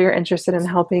I know you're interested in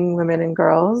helping women and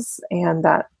girls, and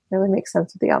that really makes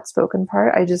sense with the outspoken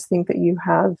part. I just think that you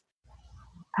have,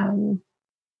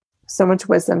 so much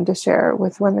wisdom to share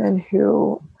with women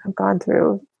who have gone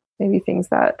through maybe things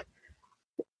that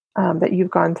that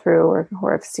you've gone through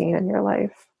or have seen in your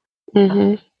life,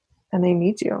 Mm-hmm. and they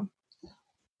need you.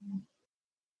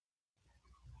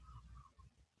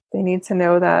 They need to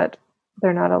know that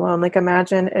they're not alone. Like,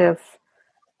 imagine if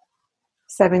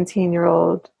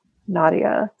 17-year-old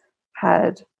Nadia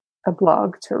had a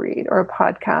blog to read or a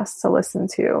podcast to listen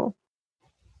to.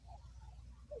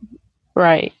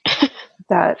 Right.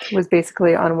 That was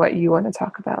basically on what you want to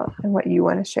talk about and what you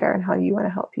want to share and how you want to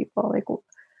help people.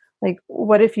 Like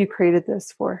what if you created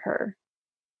this for her?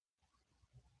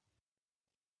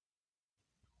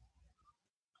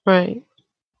 Right.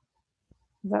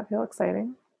 Does that feel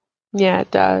exciting? Yeah,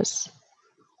 it does.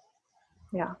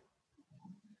 Yeah.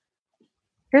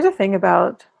 Here's the thing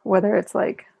about whether it's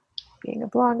like being a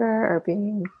blogger or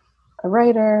being a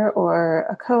writer or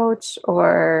a coach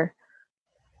or,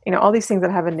 you know, all these things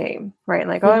that have a name, right?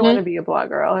 Like, I want to be a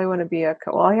blogger. All I want to be a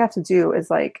coach. All you have to do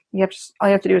is all you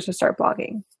have to do is just start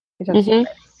blogging. You just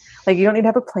like, you don't need to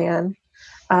have a plan.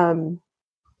 You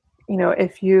know,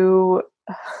 if you,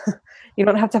 you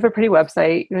don't have to have a pretty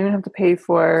website. You don't even have to pay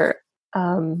for,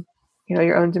 you know,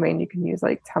 your own domain. You can use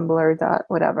like Tumblr dot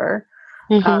whatever.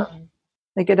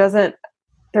 Like, there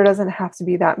doesn't have to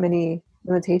be that many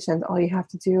limitations. All you have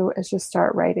to do is just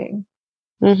start writing.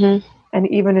 And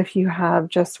even if you have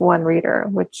just one reader,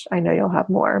 which I know you'll have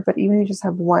more, but even if you just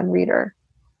have one reader,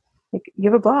 like, you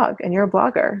have a blog and you're a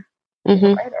blogger, you're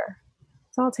a writer.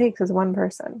 That's all it takes is one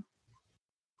person.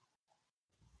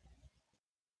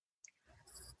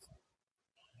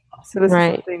 So this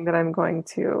is something that I'm going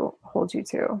to hold you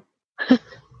to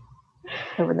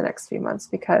over the next few months,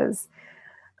 because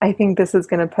I think this is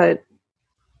going to put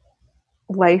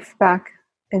life back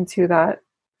into that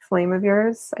flame of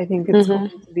yours. I think it's going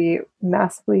to be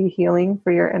massively healing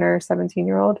for your inner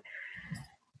 17-year-old.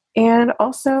 And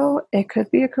also, it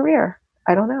could be a career.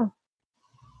 I don't know.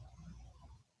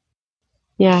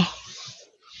 Yeah.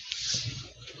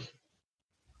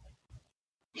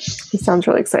 It sounds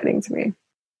really exciting to me.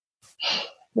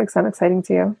 Does it sound exciting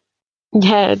to you?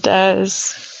 Yeah, it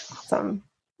does. Awesome.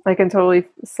 I can totally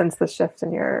sense the shift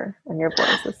in your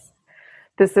voice.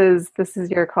 This is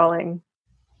your calling.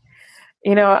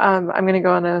 You know, I'm going to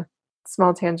go on a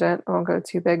small tangent. I won't go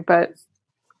too big, but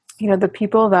you know, the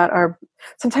people that are,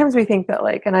 sometimes we think that,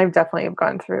 like, and I've definitely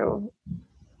gone through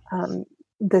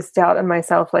this doubt in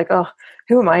myself, like, oh,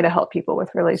 who am I to help people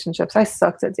with relationships? I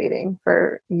sucked at dating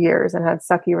for years and had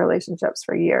sucky relationships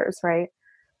for years, right?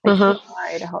 Like, who am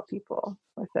I to help people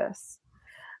with this?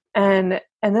 And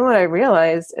then what I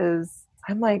realized is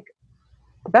I'm like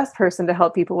the best person to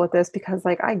help people with this, because,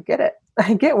 like, I get it.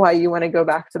 I get why you want to go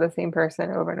back to the same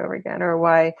person over and over again, or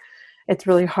why it's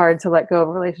really hard to let go of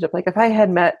a relationship. Like, if I had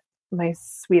met my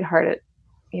sweetheart at,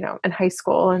 you know, in high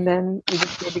school and then we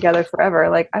just stayed together forever,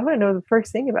 like, I wouldn't know the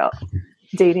first thing about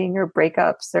dating or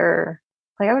breakups, or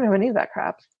like, I wouldn't know any of that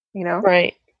crap, you know?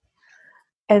 Right.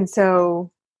 And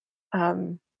so, I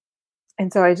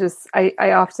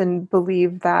often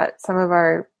believe that some of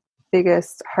our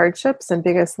biggest hardships and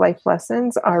biggest life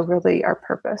lessons are really our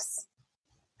purpose.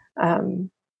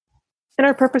 And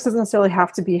our purpose doesn't necessarily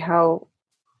have to be how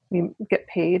we get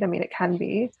paid. I mean, it can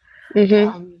be.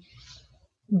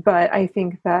 But I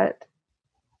think that,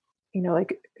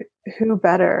 like, who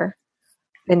better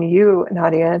than you,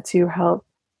 Nadia, to help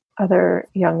other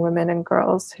young women and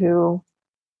girls who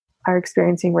are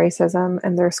experiencing racism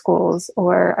in their schools,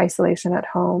 or isolation at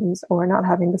homes, or not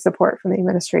having the support from the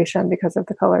administration because of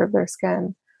the color of their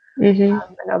skin, and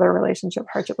other relationship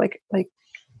hardship. Like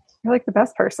you're like the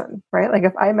best person, right? Like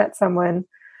if I met someone,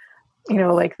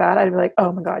 like that, I'd be like,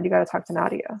 oh my God, you got to talk to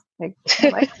Nadia. Like,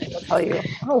 my will tell you,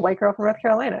 I'm a white girl from North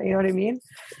Carolina. You know what I mean?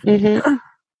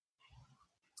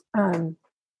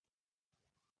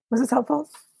 Was this helpful?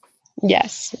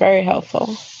 Yes, very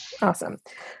helpful. Awesome.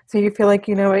 So you feel like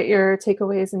you know what your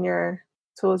takeaways and your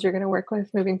tools you're going to work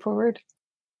with moving forward?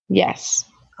 Yes.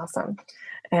 Awesome.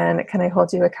 And can I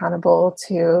hold you accountable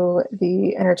to the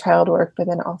inner child work, but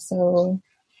then also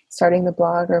starting the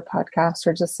blog or podcast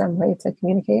or just some way to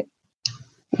communicate?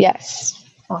 Yes.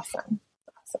 Awesome.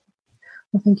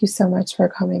 Well, thank you so much for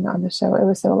coming on the show. It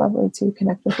was so lovely to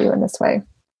connect with you in this way.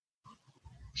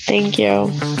 Thank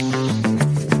you.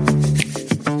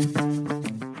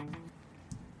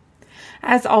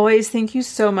 As always, thank you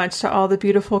so much to all the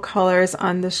beautiful callers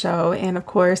on the show. And of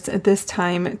course, at this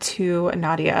time to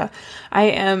Nadia.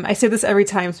 I say this every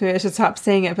time, so maybe I should stop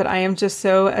saying it, but I am just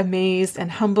so amazed and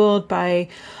humbled by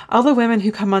all the women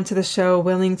who come onto the show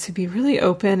willing to be really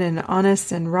open and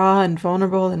honest and raw and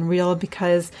vulnerable and real,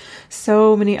 because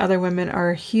so many other women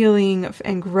are healing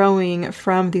and growing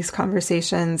from these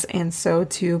conversations. And so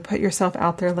to put yourself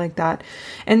out there like that,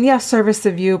 and yes, service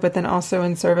of you, but then also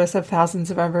in service of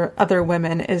thousands of other women,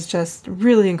 is just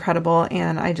really incredible.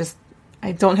 And I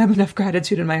don't have enough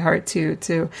gratitude in my heart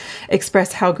to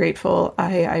express how grateful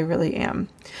I really am.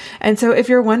 And so if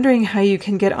you're wondering how you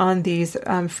can get on these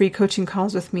free coaching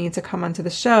calls with me to come onto the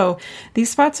show,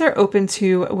 these spots are open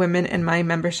to women in my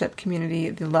membership community,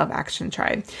 the Love Action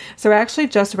Tribe. So I actually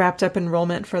just wrapped up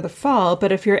enrollment for the fall,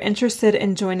 but if you're interested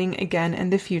in joining again in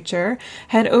the future,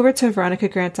 head over to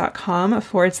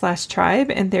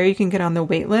veronicagrant.com/tribe, and there you can get on the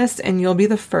wait list, and you'll be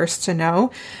the first to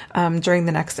know during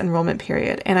the next enrollment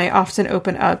period. And I often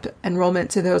open up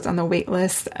enrollment to those on the wait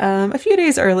list a few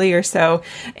days early or so,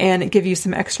 and give you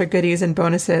some extra goodies and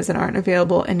bonuses that aren't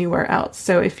available anywhere else.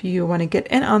 So if you want to get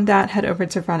in on that, head over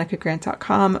to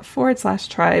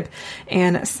veronicagrant.com/tribe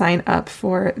and sign up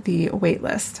for the wait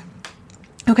list.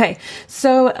 Okay,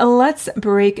 so let's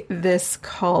break this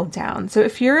call down. So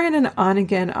if you're in an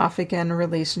on-again, off-again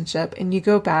relationship and you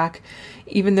go back,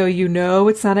 even though you know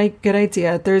it's not a good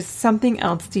idea, there's something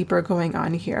else deeper going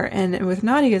on here. And with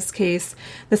Nadia's case,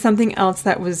 the something else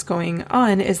that was going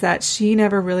on is that she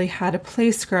never really had a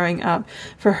place growing up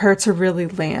for her to really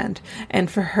land, and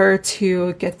for her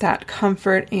to get that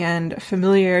comfort and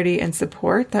familiarity and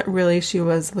support that really she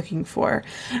was looking for.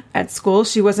 At school,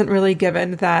 she wasn't really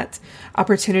given that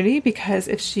opportunity, because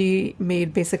if she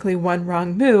made basically one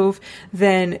wrong move,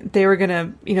 then they were going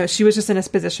to, she was just in a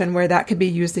position where that could be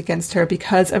used against her because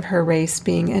of her race,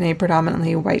 being in a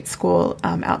predominantly white school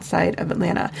outside of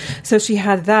Atlanta. So she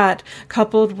had that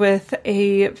coupled with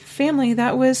a family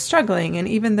that was struggling. And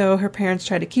even though her parents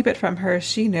tried to keep it from her,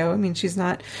 she knew, she's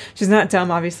not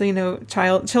dumb, obviously.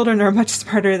 Children are much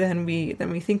smarter than we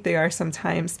think they are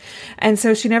sometimes. And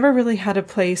so she never really had a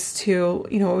place to,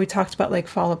 what we talked about, like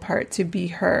fall apart, to be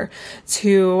her,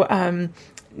 to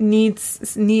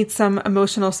needs some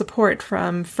emotional support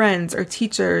from friends or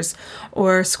teachers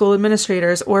or school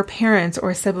administrators or parents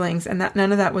or siblings, and that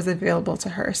none of that was available to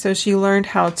her. So she learned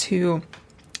how to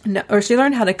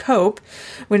cope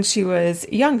when she was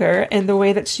younger, and the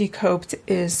way that she coped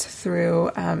is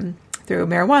through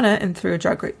marijuana and through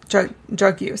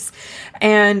drug use.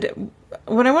 And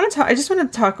when I just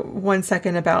want to talk 1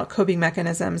 second about coping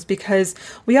mechanisms, because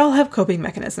we all have coping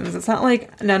mechanisms. It's not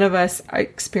like none of us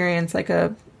experience like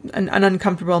an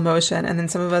uncomfortable emotion, and then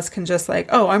some of us can just like,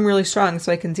 oh, I'm really strong,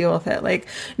 so I can deal with it. Like,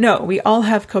 no, we all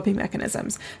have coping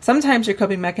mechanisms. Sometimes your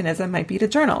coping mechanism might be to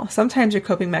journal. Sometimes your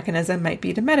coping mechanism might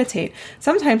be to meditate.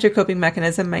 Sometimes your coping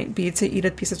mechanism might be to eat a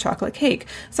piece of chocolate cake.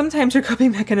 Sometimes your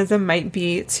coping mechanism might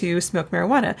be to smoke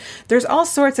marijuana. There's all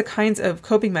sorts of kinds of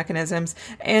coping mechanisms,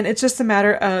 and it's just a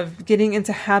matter of getting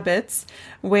into habits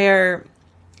where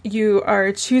you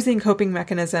are choosing coping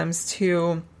mechanisms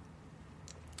to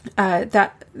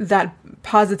that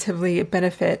positively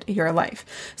benefit your life.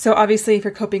 So obviously, if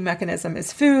your coping mechanism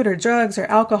is food or drugs or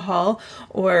alcohol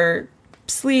or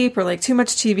sleep or like too much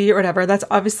TV or whatever, that's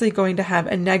obviously going to have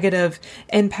a negative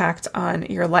impact on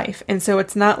your life. And so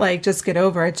it's not like just get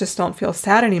over it, just don't feel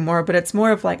sad anymore, but it's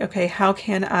more of like, okay, how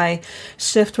can I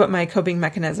shift what my coping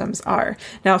mechanisms are?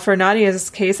 Now, for Nadia's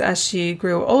case, as she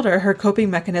grew older, her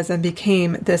coping mechanism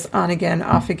became this on again,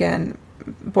 off again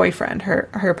boyfriend,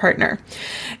 her partner.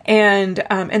 And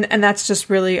that's just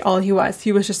really all he was.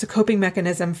 He was just a coping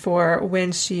mechanism for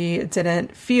when she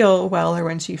didn't feel well or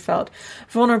when she felt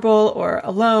vulnerable or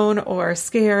alone or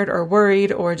scared or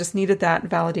worried or just needed that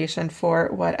validation for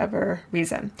whatever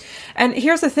reason. And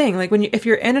here's the thing, like if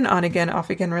you're in an on again,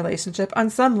 off again relationship, on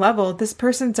some level, this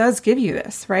person does give you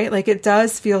this, right? Like it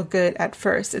does feel good at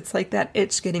first. It's like that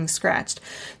itch getting scratched.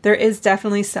 There is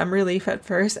definitely some relief at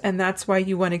first, and that's why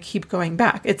you want to keep going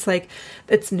back. It's like,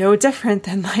 it's no different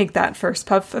than like that first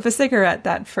puff of a cigarette,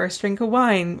 that first drink of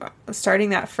wine,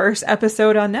 starting that first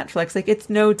episode on Netflix. Like it's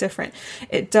no different.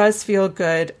 It does feel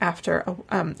good after,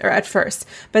 or at first,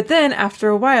 but then after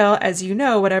a while, as you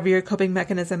know, whatever your coping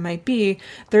mechanism might be,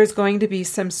 there's going to be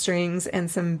some strings and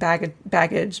some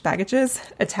baggages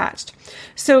attached.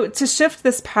 So to shift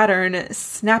this pattern,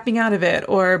 snapping out of it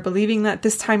or believing that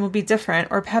this time will be different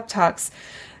or pep talks,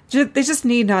 they just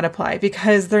need not apply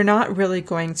because they're not really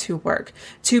going to work.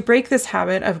 To break this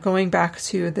habit of going back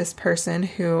to this person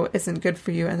who isn't good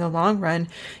for you in the long run,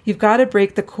 you've got to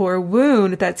break the core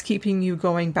wound that's keeping you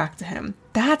going back to him.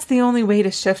 That's the only way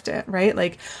to shift it, right?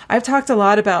 Like I've talked a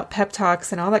lot about pep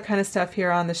talks and all that kind of stuff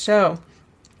here on the show.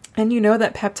 And you know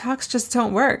that pep talks just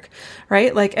don't work,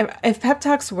 right? Like if pep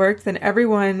talks worked, then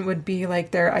everyone would be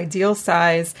like their ideal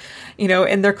size, you know,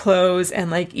 in their clothes and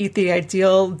like eat the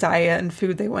ideal diet and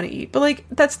food they want to eat. But like,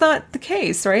 that's not the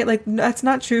case, right? Like that's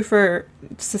not true for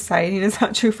society and it's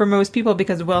not true for most people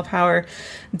because willpower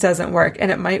doesn't work. And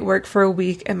it might work for a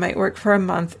week. It might work for a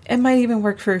month. It might even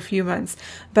work for a few months.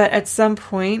 But at some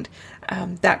point,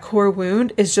 that core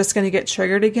wound is just going to get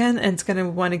triggered again and it's going to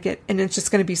want to get, and it's just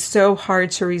going to be so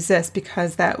hard to resist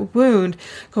because that wound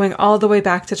going all the way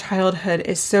back to childhood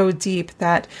is so deep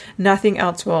that nothing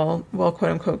else will quote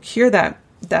unquote cure that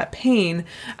pain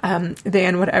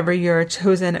than whatever your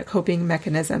chosen coping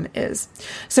mechanism is.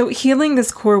 So healing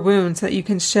this core wound so that you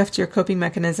can shift your coping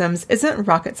mechanisms isn't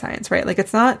rocket science, right? Like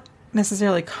it's not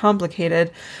necessarily complicated,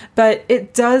 but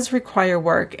it does require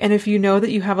work. And if you know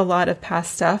that you have a lot of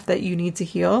past stuff that you need to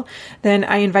heal, then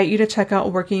I invite you to check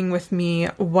out working with me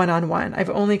one-on-one. I've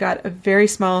only got a very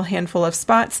small handful of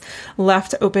spots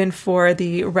left open for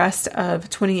the rest of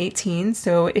 2018.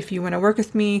 So if you want to work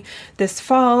with me this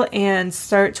fall and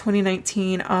start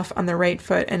 2019 off on the right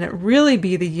foot and it really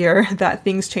be the year that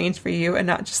things change for you and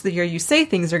not just the year you say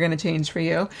things are going to change for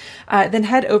you, then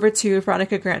head over to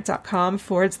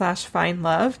veronicagrant.com/find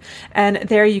love. And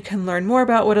there you can learn more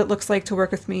about what it looks like to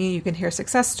work with me. You can hear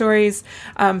success stories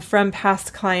from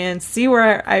past clients, see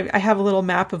where I have a little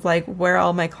map of like where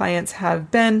all my clients have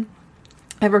been.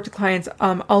 I've worked with clients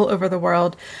all over the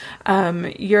world,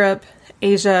 Europe,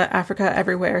 Asia, Africa,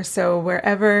 everywhere. So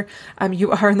wherever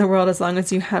you are in the world, as long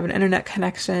as you have an internet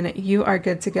connection, you are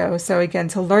good to go. So again,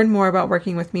 to learn more about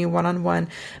working with me one-on-one,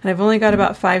 and I've only got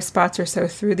about 5 spots or so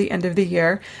through the end of the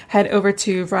year, head over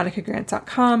to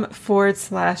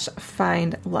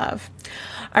veronicagrant.com/find love.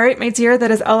 All right, my dear,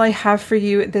 that is all I have for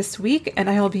you this week, and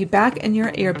I will be back in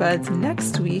your earbuds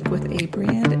next week with a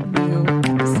brand new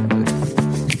episode.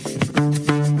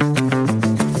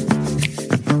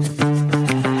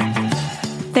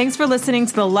 Thanks for listening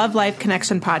to the Love Life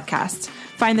Connection podcast.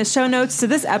 Find the show notes to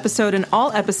this episode and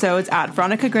all episodes at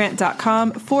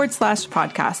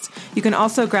veronicagrant.com/podcast. You can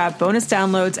also grab bonus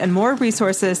downloads and more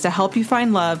resources to help you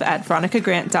find love at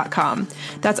veronicagrant.com.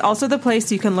 That's also the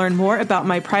place you can learn more about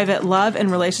my private love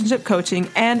and relationship coaching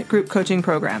and group coaching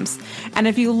programs. And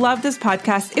if you love this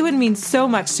podcast, it would mean so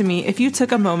much to me if you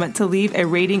took a moment to leave a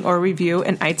rating or review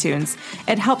in iTunes.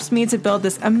 It helps me to build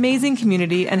this amazing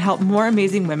community and help more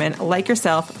amazing women like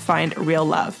yourself find real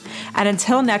love. And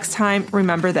until next time,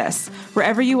 remember this: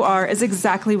 wherever you are is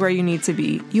exactly where you need to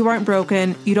be. You aren't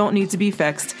broken. You don't need to be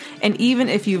fixed. And even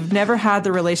if you've never had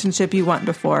the relationship you want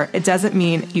before, it doesn't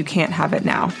mean you can't have it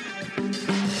now.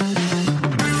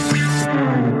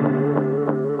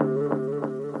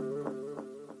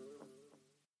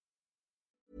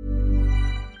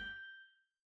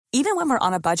 Even when we're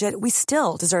on a budget, we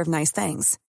still deserve nice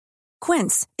things.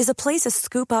 Quince is a place to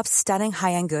scoop up stunning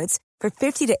high-end goods for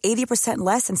 50 to 80%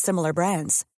 less than similar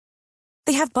brands.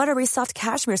 They have buttery soft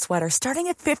cashmere sweaters starting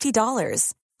at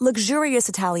 $50, luxurious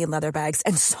Italian leather bags,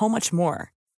 and so much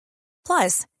more.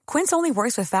 Plus, Quince only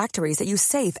works with factories that use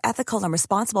safe, ethical, and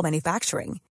responsible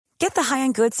manufacturing. Get the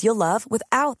high-end goods you'll love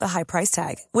without the high price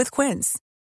tag with Quince.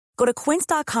 Go to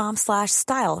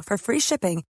quince.com/style for free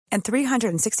shipping and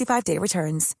 365-day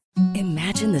returns.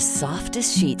 Imagine the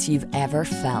softest sheets you've ever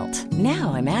felt.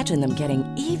 Now imagine them getting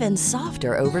even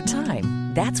softer over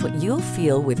time. That's what you'll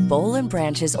feel with Boll &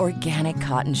 Branch's organic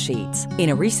cotton sheets. In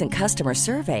a recent customer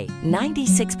survey,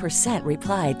 96%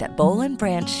 replied that Boll &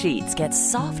 Branch sheets get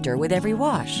softer with every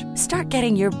wash. Start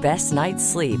getting your best night's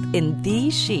sleep in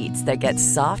these sheets that get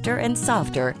softer and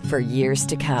softer for years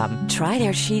to come. Try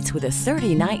their sheets with a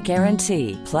 30-night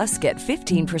guarantee. Plus, get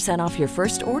 15% off your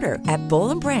first order at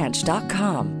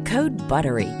bollandbranch.com. Code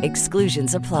BUTTERY.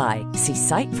 Exclusions apply. See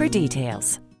site for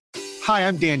details. Hi,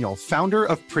 I'm Daniel, founder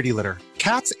of Pretty Litter.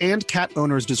 Cats and cat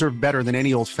owners deserve better than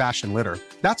any old-fashioned litter.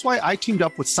 That's why I teamed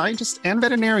up with scientists and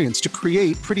veterinarians to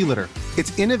create Pretty Litter.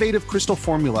 Its innovative crystal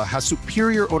formula has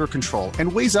superior odor control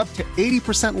and weighs up to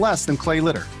 80% less than clay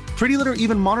litter. Pretty Litter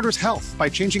even monitors health by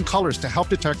changing colors to help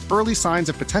detect early signs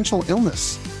of potential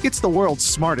illness. It's the world's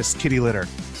smartest kitty litter.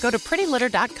 Go to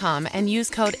prettylitter.com and use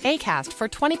code ACAST for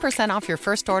 20% off your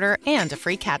first order and a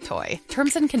free cat toy.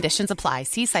 Terms and conditions apply.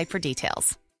 See site for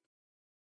details.